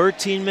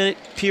 13-minute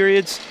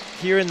periods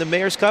here in the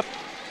Mayor's Cup,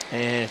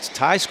 and it's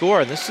tie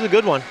score. And this is a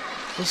good one.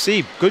 We'll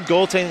see. Good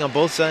goaltending on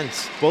both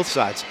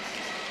sides.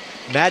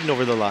 Madden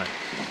over the line.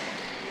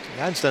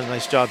 Madden's done a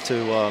nice job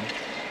to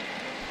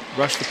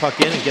rush the puck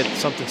in and get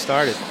something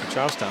started for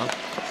Charlestown.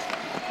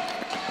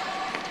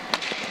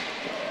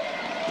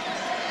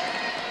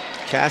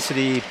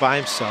 Cassidy by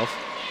himself.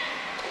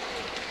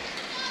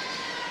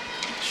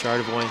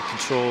 Charlevoix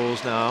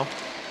controls now.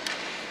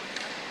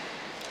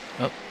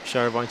 Oh,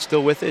 Charlevoix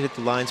still with it. Hit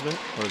the linesman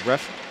or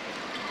ref.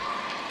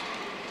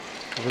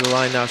 Over the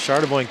line now.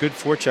 Charlevoix, good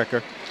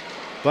forechecker,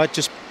 but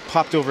just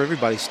popped over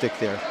everybody's stick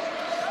there.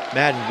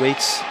 Madden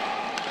waits.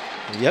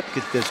 Yep,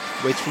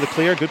 waits for the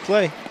clear. Good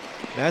play.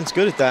 Madden's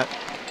good at that.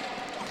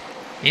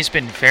 He's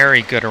been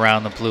very good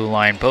around the blue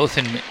line, both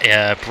in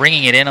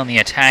bringing it in on the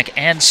attack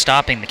and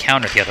stopping the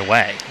counter the other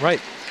way. Right.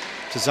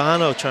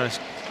 Tizano trying to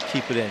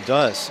keep it in.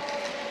 Does.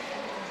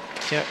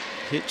 Can't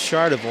hit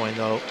Charlevoix,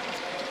 though.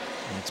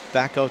 And it's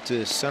back out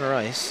to center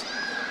ice.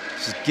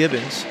 This is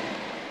Gibbons.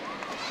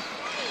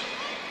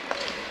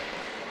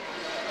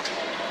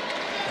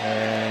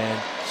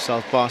 And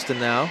South Boston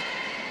now.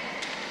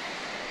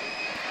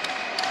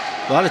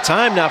 A lot of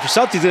time now for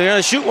Celtics. They're going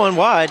to shoot one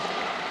wide.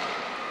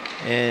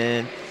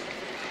 And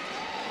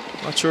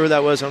not sure who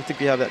that was. I don't think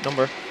we have that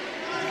number.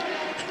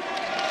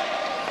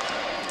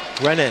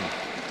 Brennan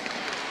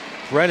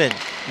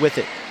with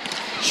it.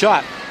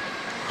 Shot.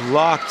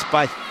 Blocked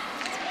by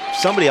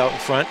somebody out in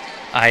front.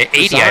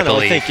 80, I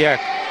believe. I think, yeah.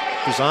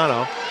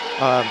 Cusano.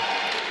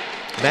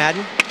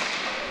 Madden.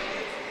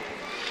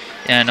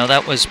 Yeah, no,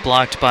 that was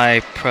blocked by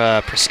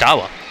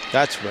Prestawa.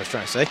 That's what I was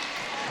trying to say.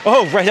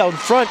 Oh, right out in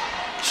front.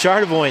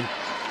 Charlestown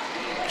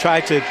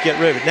tried to get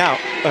rid of it. Now,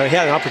 he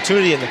had an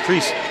opportunity in the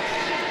crease.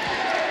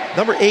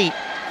 Number 8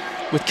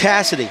 with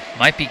Cassidy.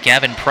 Might be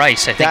Gavin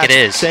Price, I think it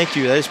is. Thank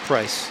you, that is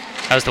Price.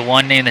 That was the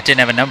one name that didn't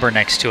have a number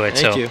next to it,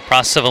 Thank you.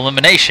 Process of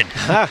elimination.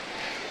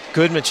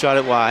 Goodman shot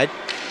it wide.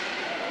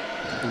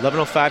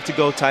 11:05 to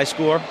go, tie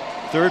score.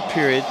 Third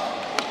period.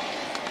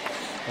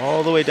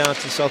 All the way down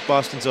to the South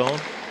Boston zone.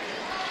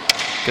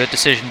 Good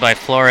decision by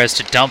Flores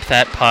to dump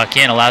that puck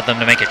in, allowed them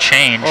to make a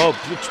change. Oh,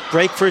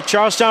 break for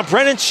Charlestown.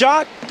 Brennan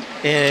shot.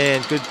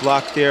 And good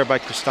block there by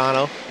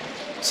Cristano.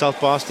 South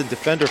Boston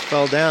defender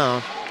fell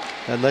down.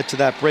 That led to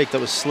that break.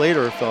 That was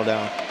Slater who fell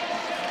down.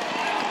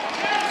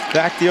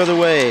 Back the other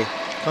way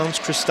comes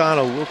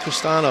Cristano. Will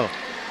Cristano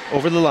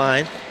over the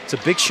line. It's a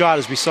big shot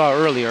as we saw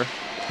earlier.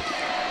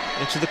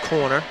 Into the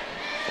corner.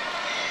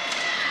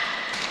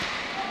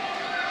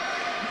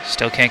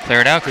 Still can't clear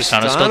it out.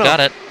 Cristano still got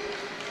it.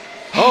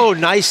 Oh,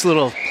 nice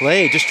little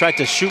play. Just tried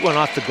to shoot one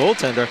off the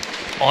goaltender.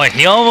 Boy,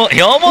 he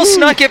almost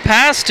snuck it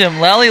past him.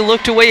 Lally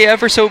looked away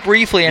ever so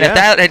briefly, and if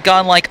that had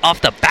gone like off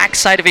the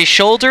backside of his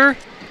shoulder,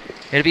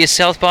 it'd be a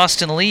South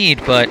Boston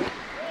lead, but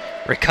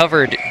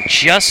recovered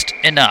just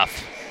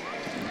enough.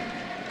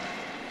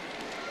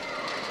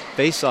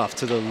 Face off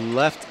to the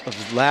left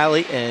of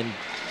Lally, and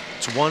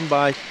it's won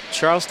by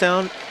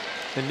Charlestown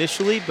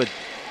initially, but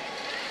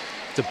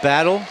the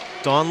battle,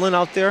 Donlin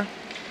out there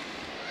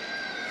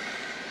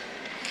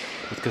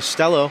with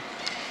Costello.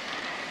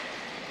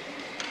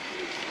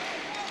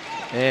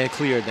 And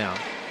cleared now.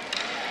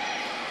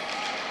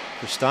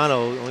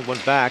 Cristano only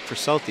went back for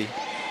Southie.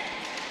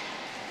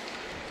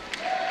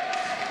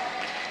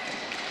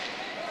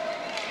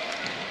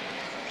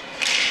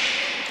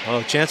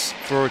 Oh, chance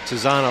for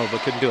Tizzano,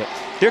 but couldn't do it.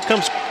 Here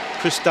comes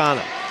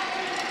Cristano.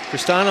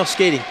 Cristano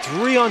skating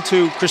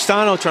 3-on-2.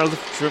 Cristano trying to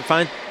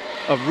find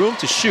a room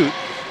to shoot.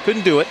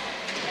 Couldn't do it.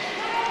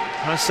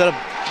 Trying to set up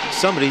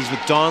somebody. He's with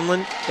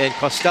Donlin and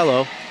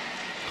Costello.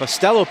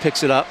 Costello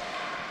picks it up.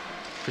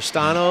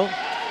 Cristano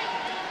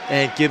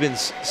and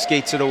Gibbons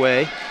skates it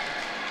away.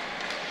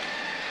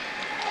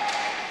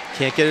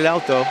 Can't get it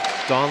out though.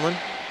 Donlin.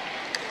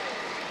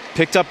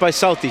 Picked up by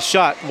Southie.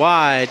 Shot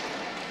wide.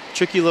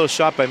 Tricky little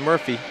shot by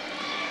Murphy,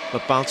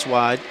 but bounced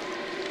wide.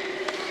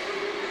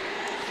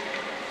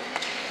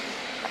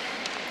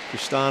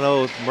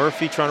 Cristano,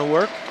 Murphy trying to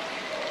work.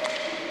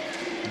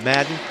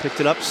 Madden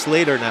picked it up.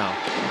 Slater now.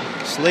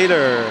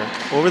 Slater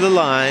over the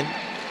line.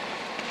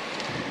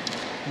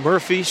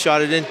 Murphy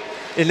shot it in.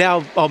 And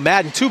now, oh,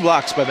 Madden, 2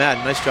 blocks by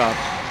Madden. Nice job.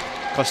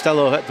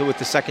 Costello with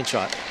the second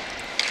shot.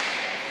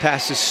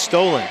 Pass is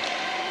stolen.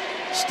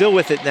 Still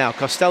with it now.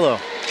 Costello.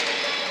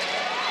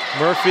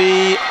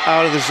 Murphy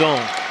out of the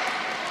zone.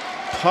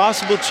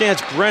 Possible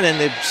chance. Brennan,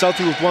 they've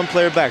Southie with 1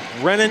 player back.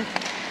 Brennan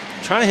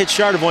trying to hit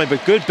Charlevoix,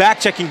 but good back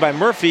checking by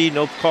Murphy.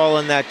 No call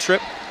on that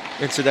trip.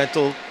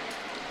 Incidental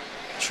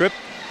trip.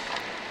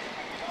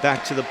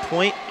 Back to the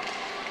point.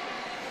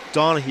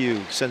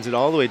 Donahue sends it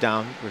all the way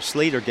down where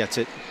Slater gets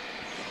it.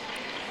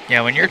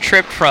 Yeah, when you're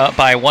tripped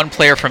by 1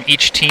 player from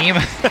each team,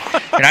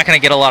 you're not going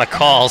to get a lot of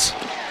calls.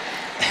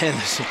 And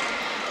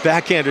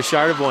backhander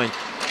Charlevoix.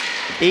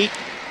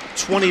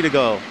 8:20 to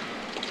go.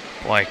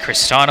 Boy,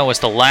 Cristano was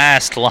the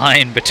last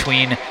line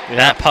between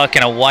that puck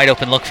and a wide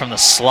open look from the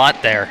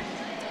slot there.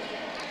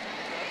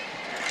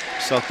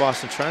 South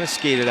Boston trying to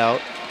skate it out,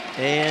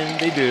 and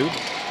they do.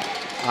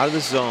 Out of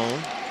the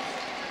zone.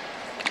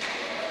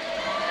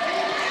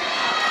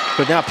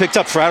 But now picked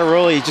up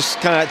Frateroli. He just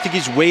kind of, I think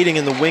he's waiting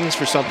in the wings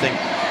for something.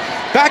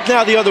 Back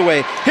now the other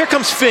way. Here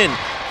comes Finn.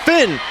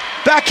 Finn,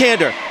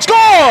 backhander. Score!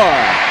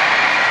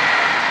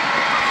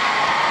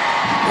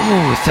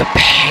 Ooh, the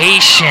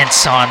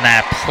patience on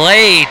that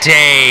play,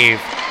 Dave.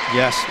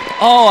 Yes.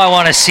 Oh, I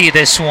want to see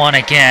this one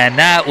again.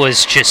 That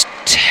was just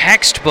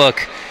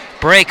textbook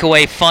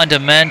breakaway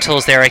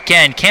fundamentals there.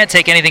 Again, can't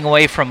take anything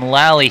away from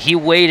Lally. He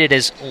waited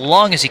as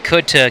long as he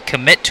could to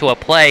commit to a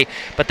play,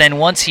 but then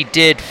once he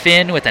did,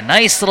 Finn with a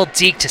nice little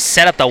deke to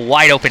set up the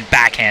wide open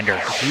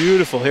backhander.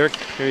 Beautiful. Here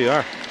you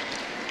are.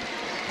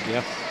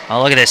 Yeah.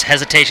 Oh, look at this.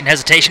 Hesitation.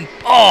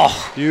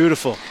 Oh!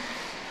 Beautiful.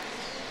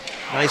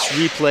 Nice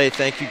replay.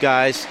 Thank you,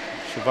 guys.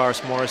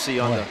 Chavaris Morrissey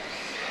on the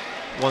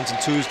 1s and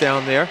 2s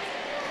down there.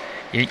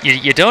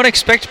 You don't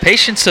expect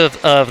patience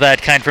of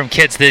that kind from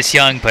kids this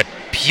young, but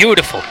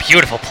beautiful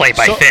play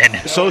by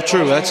Finn. So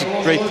true. That's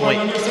a great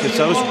point.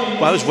 Because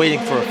I was waiting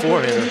for a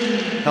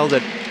forehander.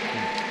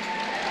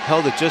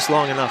 Held it just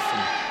long enough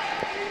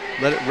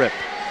and let it rip.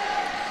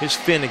 Here's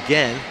Finn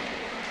again.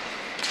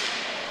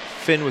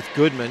 Finn with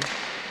Goodman.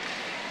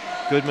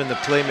 Goodman, the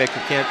playmaker,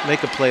 can't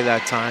make a play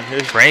that time.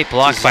 Here's great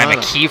block Tizzano by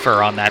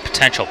McKeever on that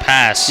potential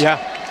pass. Yeah.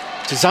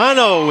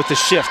 Tizzano with the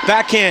shift.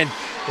 Backhand.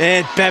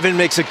 And Bevan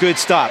makes a good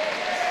stop.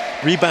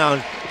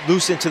 Rebound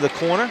loose into the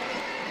corner.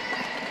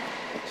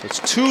 So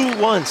it's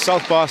 2-1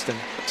 South Boston.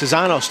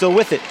 Tizzano still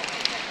with it.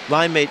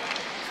 Line mate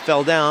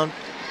fell down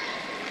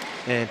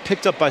and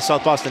picked up by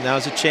South Boston. Now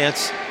is a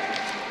chance.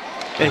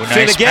 And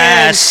Finn nice again.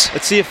 Pass.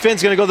 Let's see if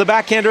Finn's going to go the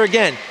backhander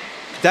again.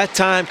 That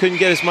time couldn't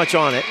get as much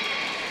on it.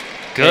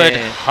 Good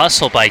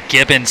hustle by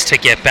Gibbons to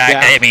get back.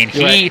 Yeah, I mean,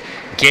 he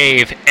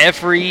gave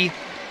every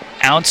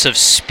ounce of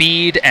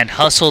speed and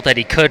hustle that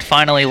he could,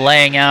 finally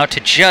laying out to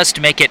just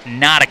make it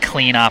not a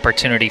clean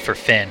opportunity for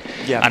Finn.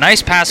 Yeah. A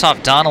nice pass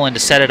off Donnellan to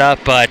set it up,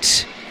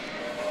 but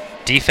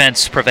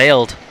defense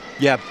prevailed.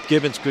 Yeah,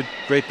 Gibbons,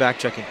 great back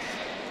checking.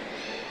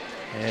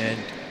 And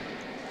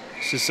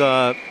this is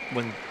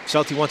when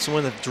Southie wants to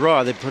win the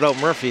draw, they put out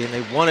Murphy, and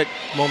they won it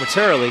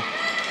momentarily,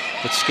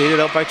 but skated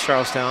out by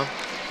Charlestown.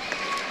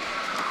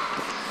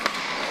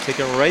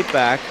 Taken right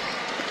back.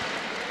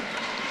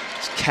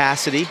 It's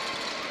Cassidy.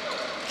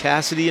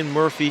 Cassidy and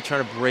Murphy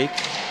trying to break.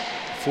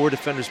 4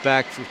 defenders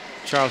back for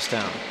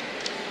Charlestown.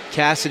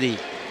 Cassidy,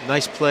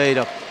 nice play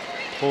to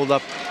hold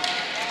up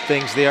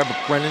things there, but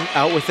Brennan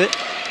out with it.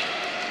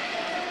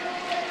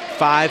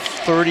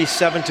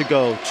 5:37 to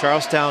go.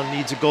 Charlestown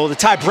needs a goal to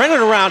tie. Brennan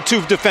around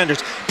 2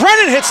 defenders.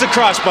 Brennan hits the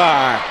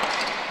crossbar.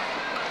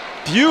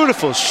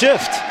 Beautiful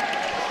shift.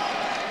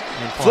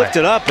 And flipped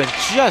it up and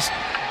just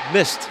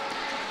missed.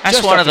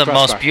 That's one of the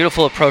most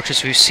beautiful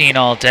approaches we've seen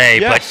all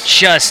day, but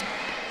just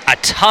a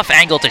tough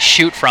angle to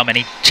shoot from,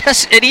 and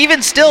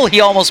even still, he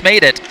almost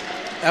made it.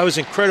 That was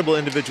incredible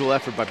individual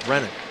effort by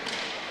Brennan.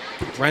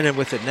 Brennan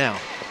with it now.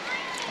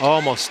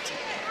 Almost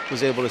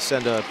was able to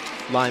send a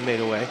line mate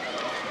away.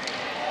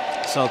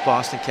 South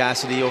Boston,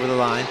 Cassidy over the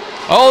line.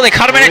 Oh, they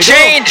caught him in a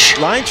change.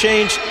 Line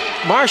change.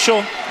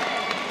 Marshall,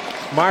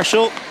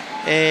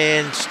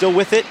 and still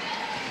with it.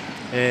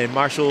 And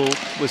Marshall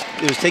was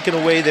taken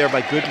away there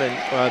by Goodman,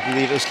 I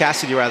believe. It was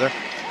Cassidy, rather,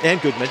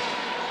 and Goodman.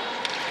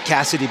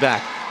 Cassidy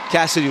back.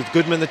 Cassidy with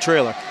Goodman the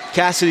trailer.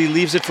 Cassidy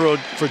leaves it for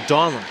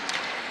Donlan.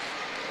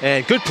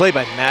 And good play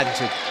by Madden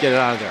to get it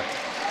out of there.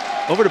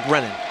 Over to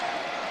Brennan.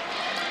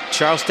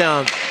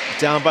 Charlestown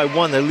down by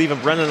 1. They're leaving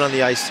Brennan on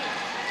the ice.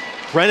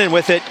 Brennan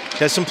with it.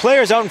 There's some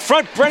players out in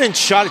front. Brennan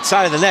shot it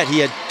side of the net. He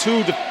had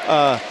 2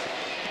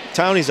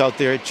 townies out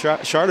there.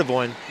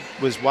 Charlevoix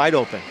was wide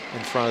open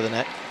in front of the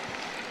net.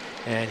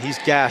 And he's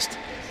gassed.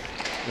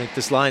 I think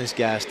this line is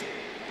gassed.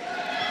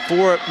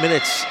 4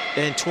 minutes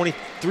and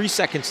 23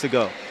 seconds to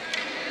go.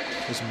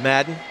 There's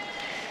Madden.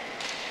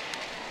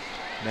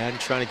 Madden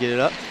trying to get it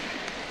up.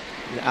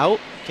 And out.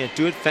 Can't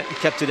do it. Fenton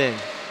kept it in.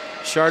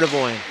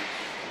 Charlevoix.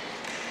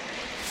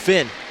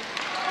 Finn.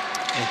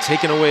 And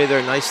taken away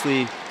there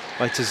nicely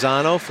by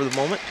Tizzano for the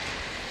moment.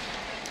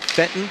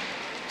 Fenton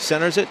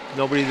centers it.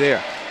 Nobody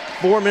there.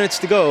 4 minutes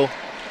to go.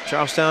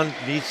 Charlestown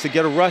needs to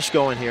get a rush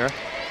going here.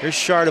 Here's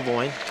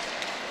Charlevoix.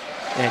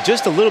 And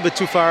just a little bit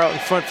too far out in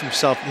front from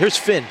himself. Here's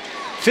Finn.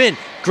 Finn,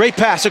 great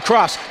pass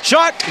across.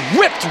 Shot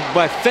whipped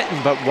by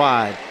Fenton, but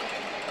wide.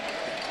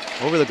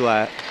 Over the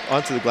glass,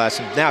 onto the glass.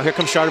 And now here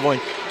comes Charlevoix.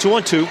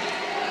 2-on-2.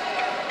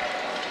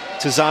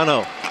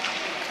 Tizzano.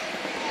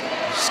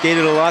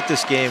 Skated a lot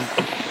this game.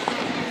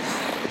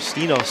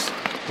 Stinos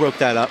broke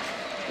that up.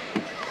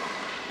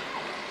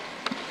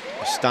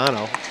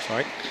 Stano,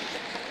 sorry.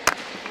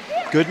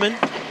 Goodman.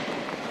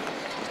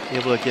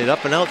 Able to get it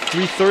up and out.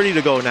 3:30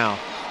 to go now.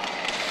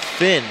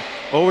 Finn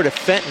over to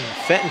Fenton.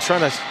 Fenton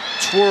trying to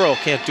twirl,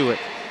 can't do it.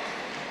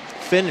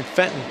 Finn and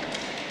Fenton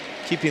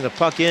keeping the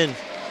puck in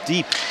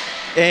deep.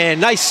 And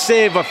nice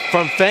save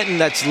from Fenton.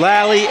 That's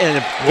Lally and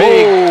a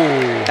big,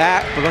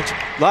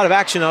 a lot of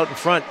action out in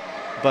front,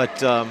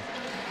 but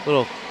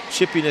little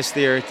chippiness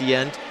there at the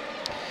end.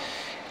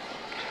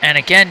 And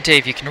again,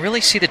 Dave, you can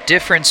really see the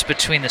difference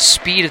between the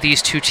speed of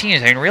these 2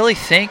 teams. I mean, really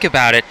think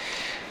about it.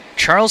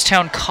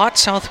 Charlestown caught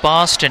South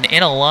Boston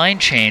in a line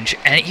change,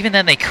 and even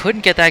then they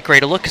couldn't get that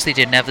great a look because they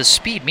didn't have the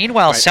speed.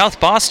 Meanwhile, South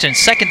Boston,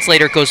 seconds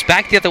later, goes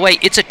back the other way.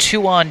 It's a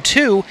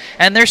 2-on-2,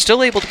 and they're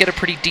still able to get a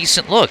pretty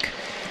decent look.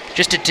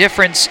 Just a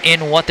difference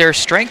in what their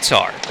strengths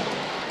are.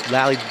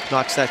 Lally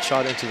knocks that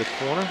shot into the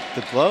corner,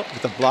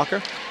 with the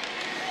blocker.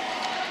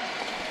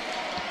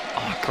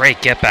 Oh,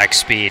 great get-back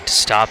speed to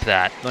stop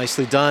that.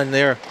 Nicely done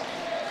there.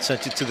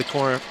 Sent it to the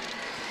corner.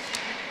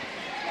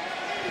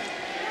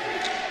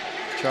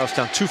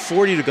 Charlestown,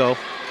 2:40 to go.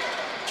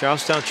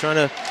 Charlestown trying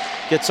to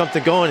get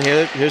something going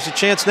here. Here's a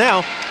chance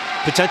now.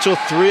 Potential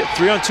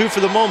 3-on-2 for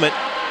the moment.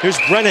 Here's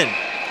Brennan.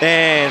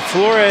 And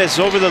Flores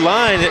over the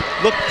line. It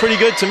looked pretty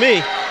good to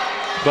me.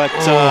 But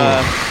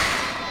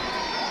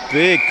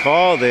big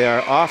call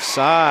there,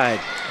 offside.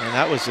 And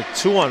that was a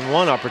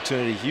 2-on-1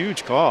 opportunity.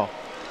 Huge call.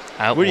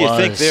 What do you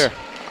think there?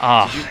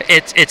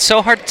 It's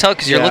so hard to tell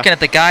because you're looking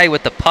at the guy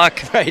with the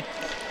puck. Right.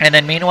 And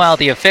then meanwhile,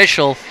 the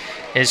official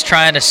is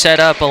trying to set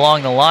up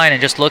along the line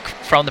and just look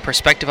from the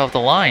perspective of the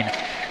line.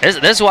 This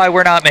is why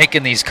we're not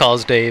making these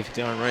calls, Dave.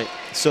 Darn right.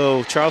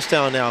 So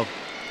Charlestown now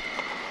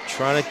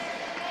trying to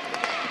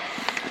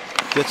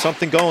get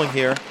something going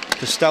here.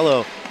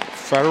 Costello,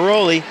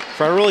 Frateroli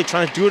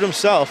trying to do it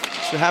himself.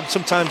 Should have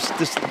sometimes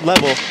this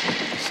level.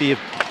 See if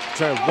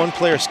trying to one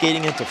player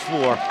skating into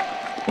 4.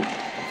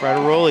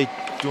 Frateroli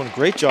doing a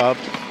great job.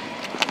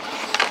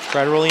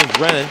 Frateroli and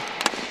Brennan.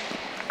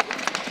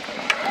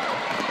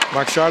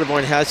 Mark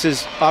Charlevoix has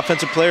his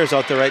offensive players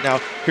out there right now.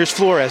 Here's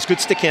Flores, good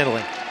stick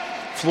handling.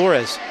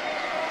 Flores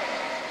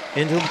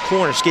into the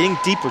corner, skating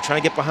deeper,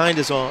 trying to get behind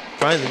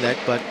the net,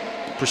 but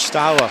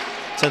Prstala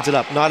Sends it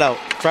up, not out.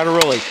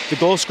 Frateroli, the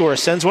goal scorer,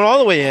 sends one all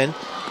the way in.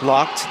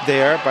 Blocked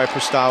there by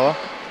Prstawa.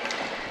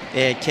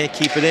 And can't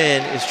keep it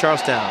in is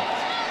Charlestown.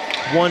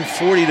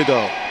 1:40 to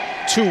go.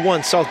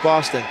 2-1 South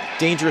Boston.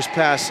 Dangerous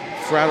pass,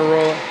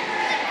 Fraterola.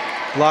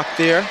 Blocked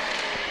there.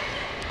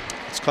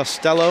 It's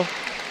Costello.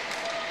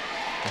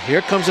 And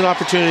here comes an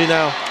opportunity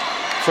now.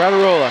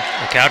 Fraterola.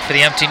 Look out for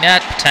the empty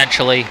net,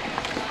 potentially.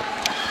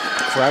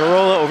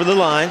 Fraterola over the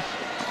line.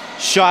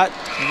 Shot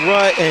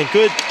right, and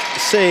good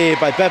save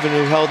by Bevan,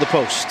 who held the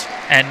post.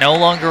 And no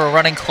longer a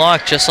running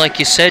clock, just like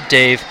you said,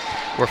 Dave.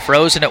 We're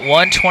frozen at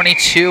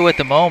 1:22 at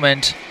the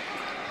moment.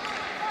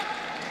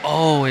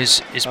 Oh,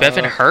 is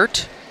Bevan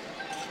hurt?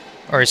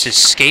 Or is his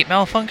skate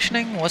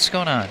malfunctioning? What's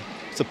going on?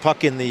 It's a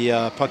puck in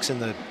the puck's in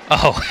the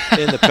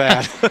in the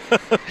pad.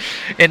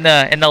 in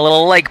the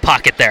little leg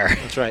pocket there.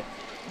 That's right.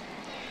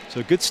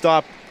 So good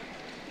stop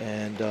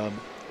and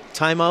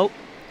timeout.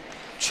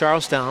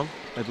 Charlestown,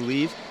 I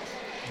believe.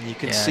 And you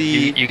can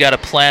see you got to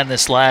plan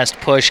this last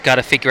push. Got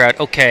to figure out,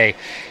 okay,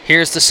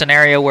 here's the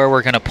scenario where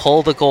we're going to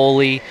pull the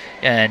goalie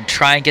and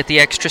try and get the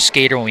extra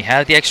skater. When we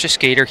have the extra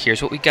skater,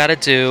 here's what we got to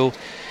do.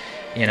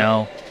 You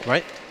know,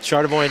 right?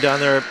 Charlevoix down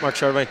there, Mark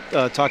Charlevoix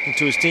talking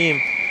to his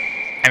team.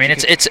 I mean,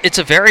 it's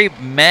a very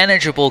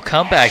manageable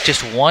comeback.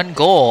 Just one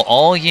goal.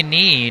 All you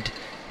need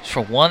is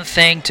for one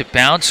thing to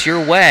bounce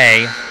your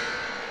way,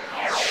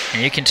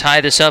 and you can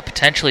tie this up,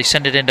 potentially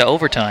send it into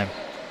overtime.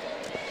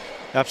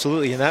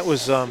 Absolutely, and that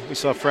was we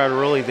saw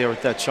Frateroli there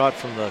with that shot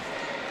from the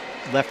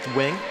left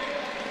wing.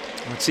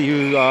 Let's see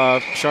who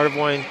Mark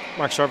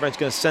Charlevoix's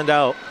going to send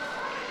out.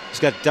 He's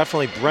got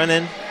definitely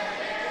Brennan,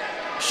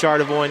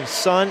 Charlevoix's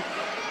son,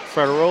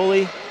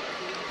 Frateroli.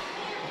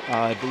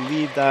 I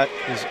believe that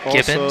is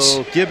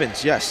also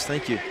Gibbons. Yes,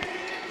 thank you.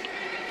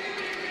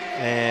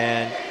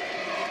 And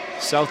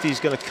Southie's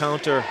going to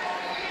counter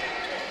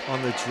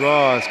on the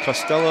draw. It's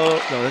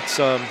Costello. No, that's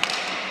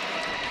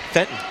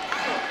Fenton.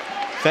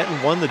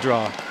 Fenton won the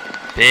draw.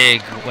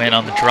 Big win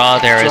on the draw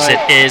there, as it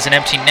is an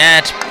empty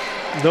net.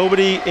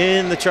 Nobody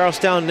in the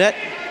Charlestown net.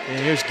 And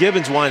here's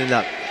Gibbons winding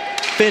up.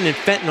 Finn and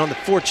Fenton on the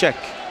forecheck.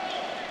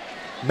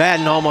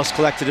 Madden almost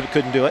collected it, but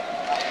couldn't do it.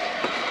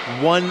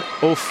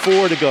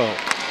 1:04 to go.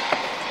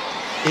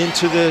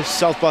 Into the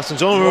South Boston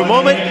zone for a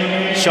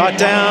moment. Shot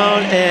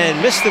down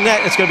and missed the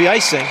net. It's going to be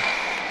icing.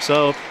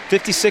 So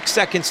 56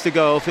 seconds to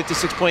go.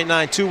 56.9.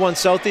 2-1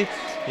 Southie.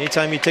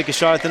 Anytime you take a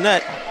shot at the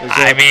net,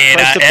 I mean,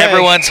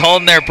 everyone's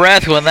holding their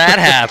breath when that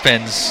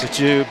happens.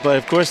 But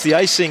of course, the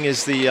icing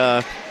is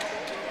the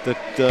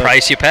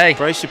price you pay.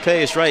 Price you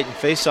pay is right. And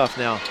face-off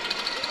now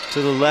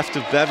to the left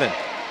of Bevan.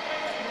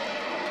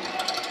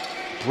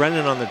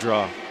 Brennan on the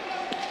draw.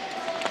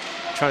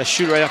 Trying to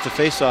shoot right off the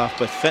face-off,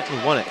 but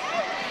Fenton won it.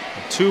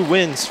 2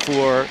 wins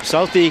for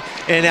Southie.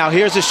 And now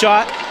here's a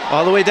shot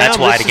all the way down. That's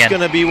wide this again. Is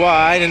going to be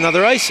wide.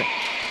 Another icing.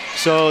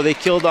 So they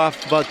killed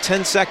off about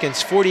 10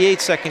 seconds, 48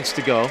 seconds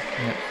to go.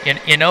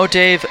 You know,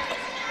 Dave,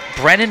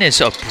 Brennan is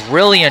a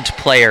brilliant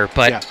player,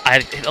 but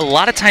a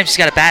lot of times he's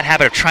got a bad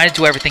habit of trying to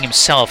do everything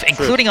himself,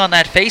 including on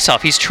that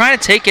face-off. He's trying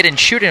to take it and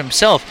shoot it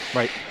himself.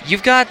 Right.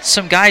 You've got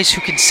some guys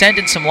who can send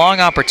in some long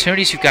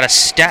opportunities. You've got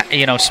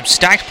some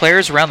stacked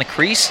players around the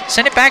crease.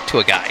 Send it back to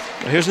a guy.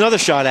 Well, here's another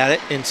shot at it,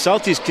 and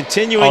Southie's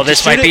continuing. Oh,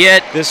 this might be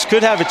it. This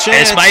could have a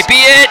chance. This might be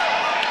it.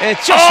 And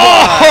it's just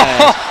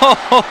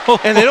wide.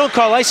 And they don't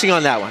call icing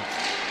on that one.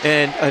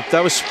 And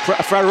that was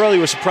Frateroli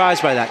was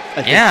surprised by that.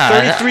 I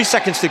think 33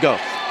 seconds to go.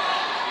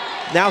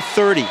 Now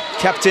 30,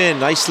 kept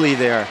in nicely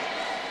there.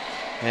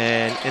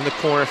 And in the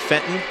corner,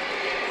 Fenton.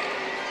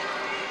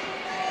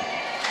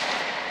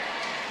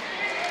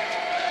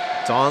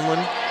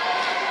 Donlin.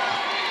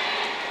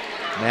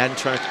 Madden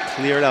trying to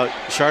clear it out.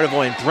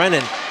 Charlevoix and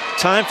Brennan.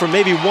 Time for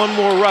maybe one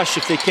more rush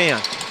if they can.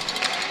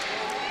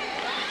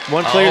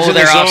 One player's in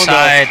the zone, offsides.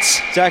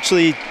 Though. It's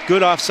actually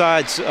good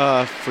offsides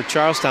for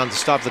Charlestown to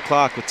stop the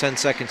clock with 10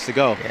 seconds to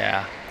go.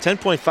 Yeah.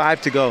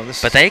 10.5 to go.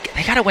 But they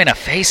got to win a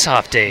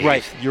face-off, Dave.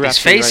 Right. You're These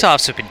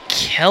face-offs have been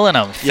killing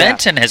them.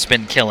 Fenton has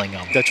been killing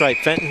them. That's right.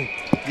 Fenton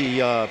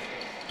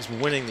has been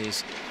winning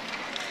these.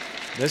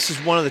 This is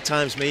one of the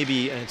times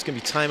maybe, and it's going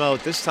to be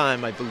timeout. This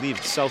time, I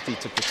believe Southie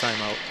took the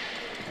timeout.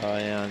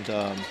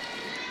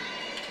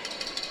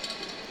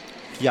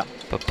 Yeah.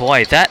 But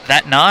boy,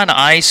 that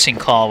non-icing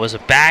call was a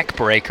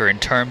backbreaker in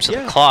terms of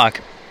the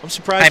clock. I'm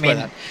surprised by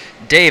that.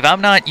 Dave, I'm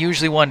not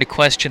usually one to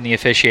question the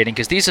officiating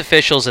because these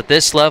officials at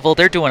this level,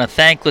 they're doing a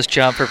thankless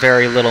job for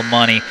very little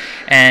money.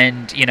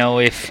 And, you know,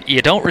 if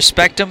you don't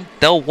respect them,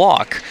 they'll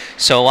walk.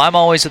 So I'm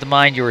always of the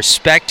mind you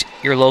respect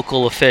your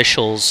local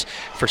officials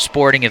for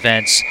sporting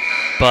events.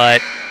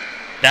 But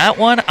that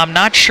one, I'm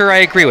not sure I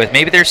agree with.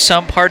 Maybe there's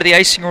some part of the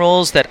icing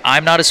rules that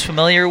I'm not as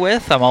familiar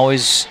with. I'm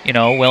always,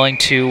 willing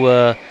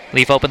to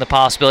leave open the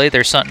possibility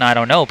there's something I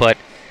don't know. But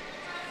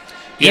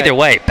either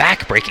way,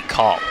 back-breaking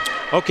call.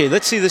 Okay,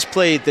 let's see this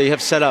play they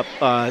have set up.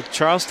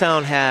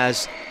 Charlestown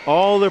has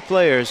all their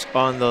players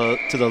to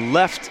the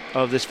left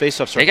of this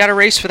faceoff circle. They got a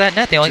race for that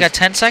net. They only got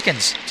 10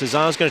 seconds.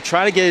 Tizano's going to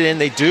try to get it in.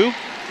 They do.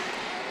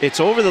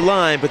 It's over the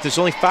line, but there's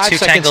only 5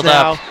 seconds tangled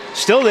now. Up.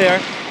 Still there.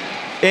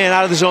 And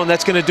out of the zone.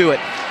 That's going to do it.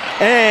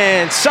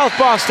 And South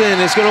Boston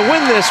is going to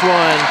win this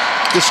one.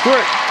 The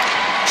Squirt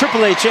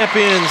AAA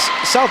champions,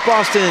 South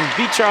Boston,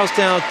 beat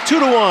Charlestown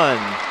 2-1.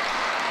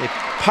 They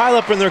pile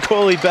up in their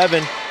goalie,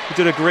 Bevan, who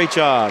did a great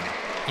job.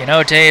 You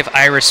know, Dave,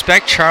 I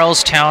respect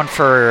Charlestown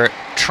for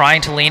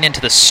trying to lean into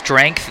the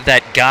strength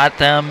that got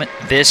them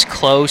this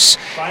close,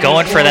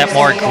 going for that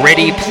more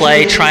gritty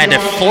play, trying to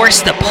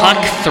force the puck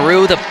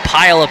through the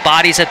pile of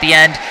bodies at the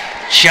end,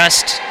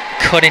 just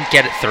couldn't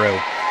get it through.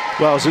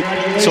 Well,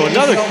 so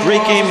another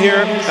great game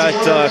here at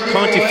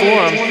Conti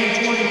Forum.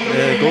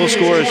 Goal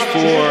scorers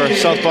for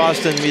South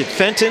Boston, we had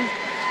Fenton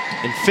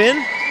and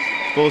Finn.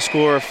 Goal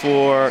scorer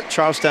for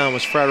Charlestown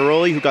was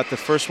Frateroli, who got the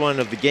first one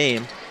of the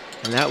game.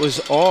 And that was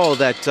all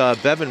that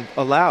Bevan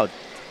allowed,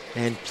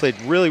 and played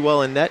really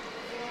well in net,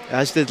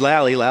 as did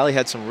Lally. Lally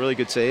had some really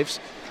good saves,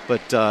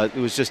 but it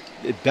was just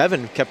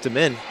Bevan kept him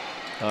in,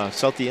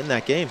 Southie in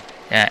that game.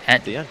 Yeah,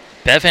 at the end.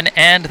 Bevan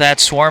and that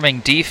swarming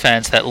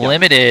defense that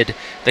limited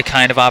the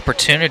kind of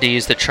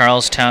opportunities that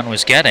Charlestown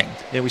was getting.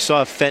 Yeah, we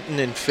saw Fenton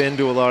and Finn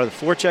do a lot of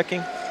the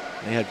forechecking.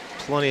 They had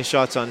plenty of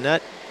shots on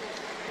net,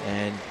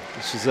 and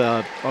this is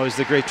always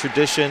the great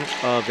tradition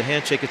of the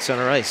handshake at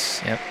center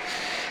ice. Yep.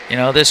 You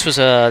know, this was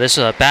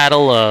a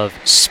battle of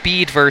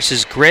speed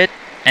versus grit,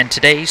 and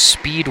today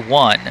speed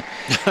won.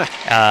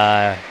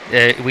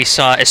 We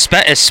saw,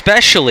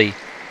 especially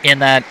in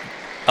that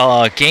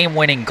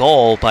game-winning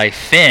goal by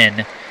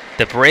Finn,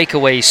 the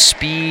breakaway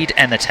speed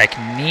and the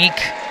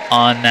technique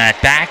on that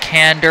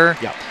backhander.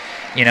 Yep.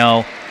 You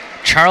know,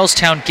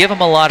 Charlestown, give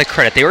them a lot of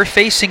credit. They were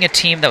facing a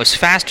team that was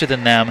faster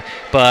than them,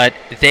 but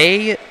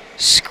they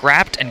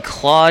scrapped and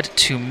clawed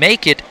to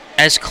make it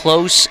as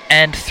close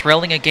and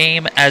thrilling a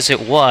game as it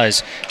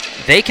was.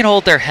 They can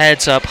hold their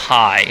heads up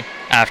high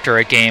after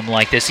a game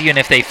like this, even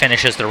if they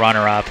finish as the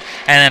runner-up.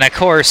 And then, of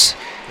course,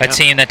 a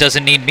team that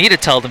doesn't need me to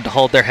tell them to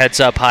hold their heads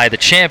up high, the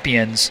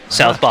champions,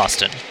 South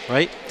Boston.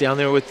 Right, down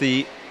there with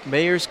the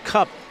Mayor's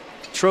Cup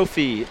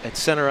trophy at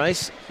center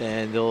ice,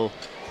 and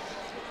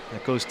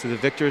that goes to the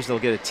victors. They'll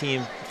get a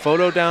team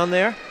photo down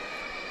there,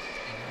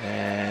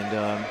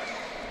 and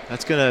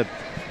that's going to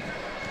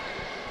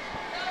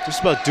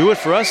just about do it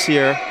for us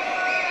here.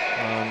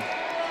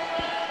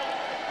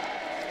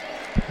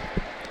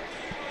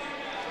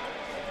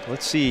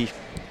 Let's see.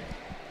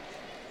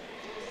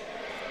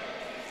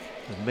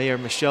 Mayor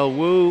Michelle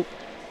Wu,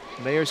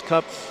 Mayor's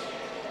Cup.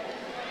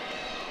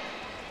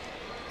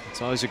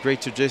 It's always a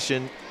great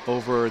tradition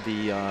over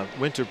the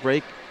winter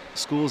break.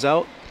 School's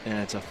out, and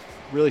it's a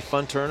really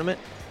fun tournament.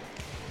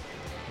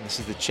 This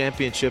is the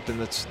championship, and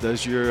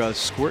those are your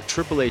Squirt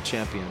AAA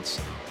champions.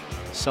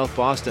 South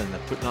Boston, they're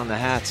putting on the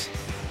hats.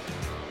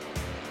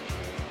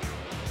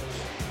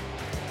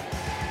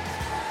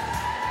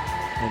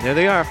 And there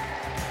they are,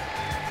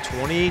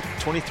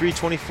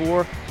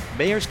 23-24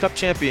 Mayor's Cup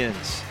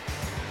champions.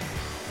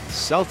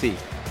 Southie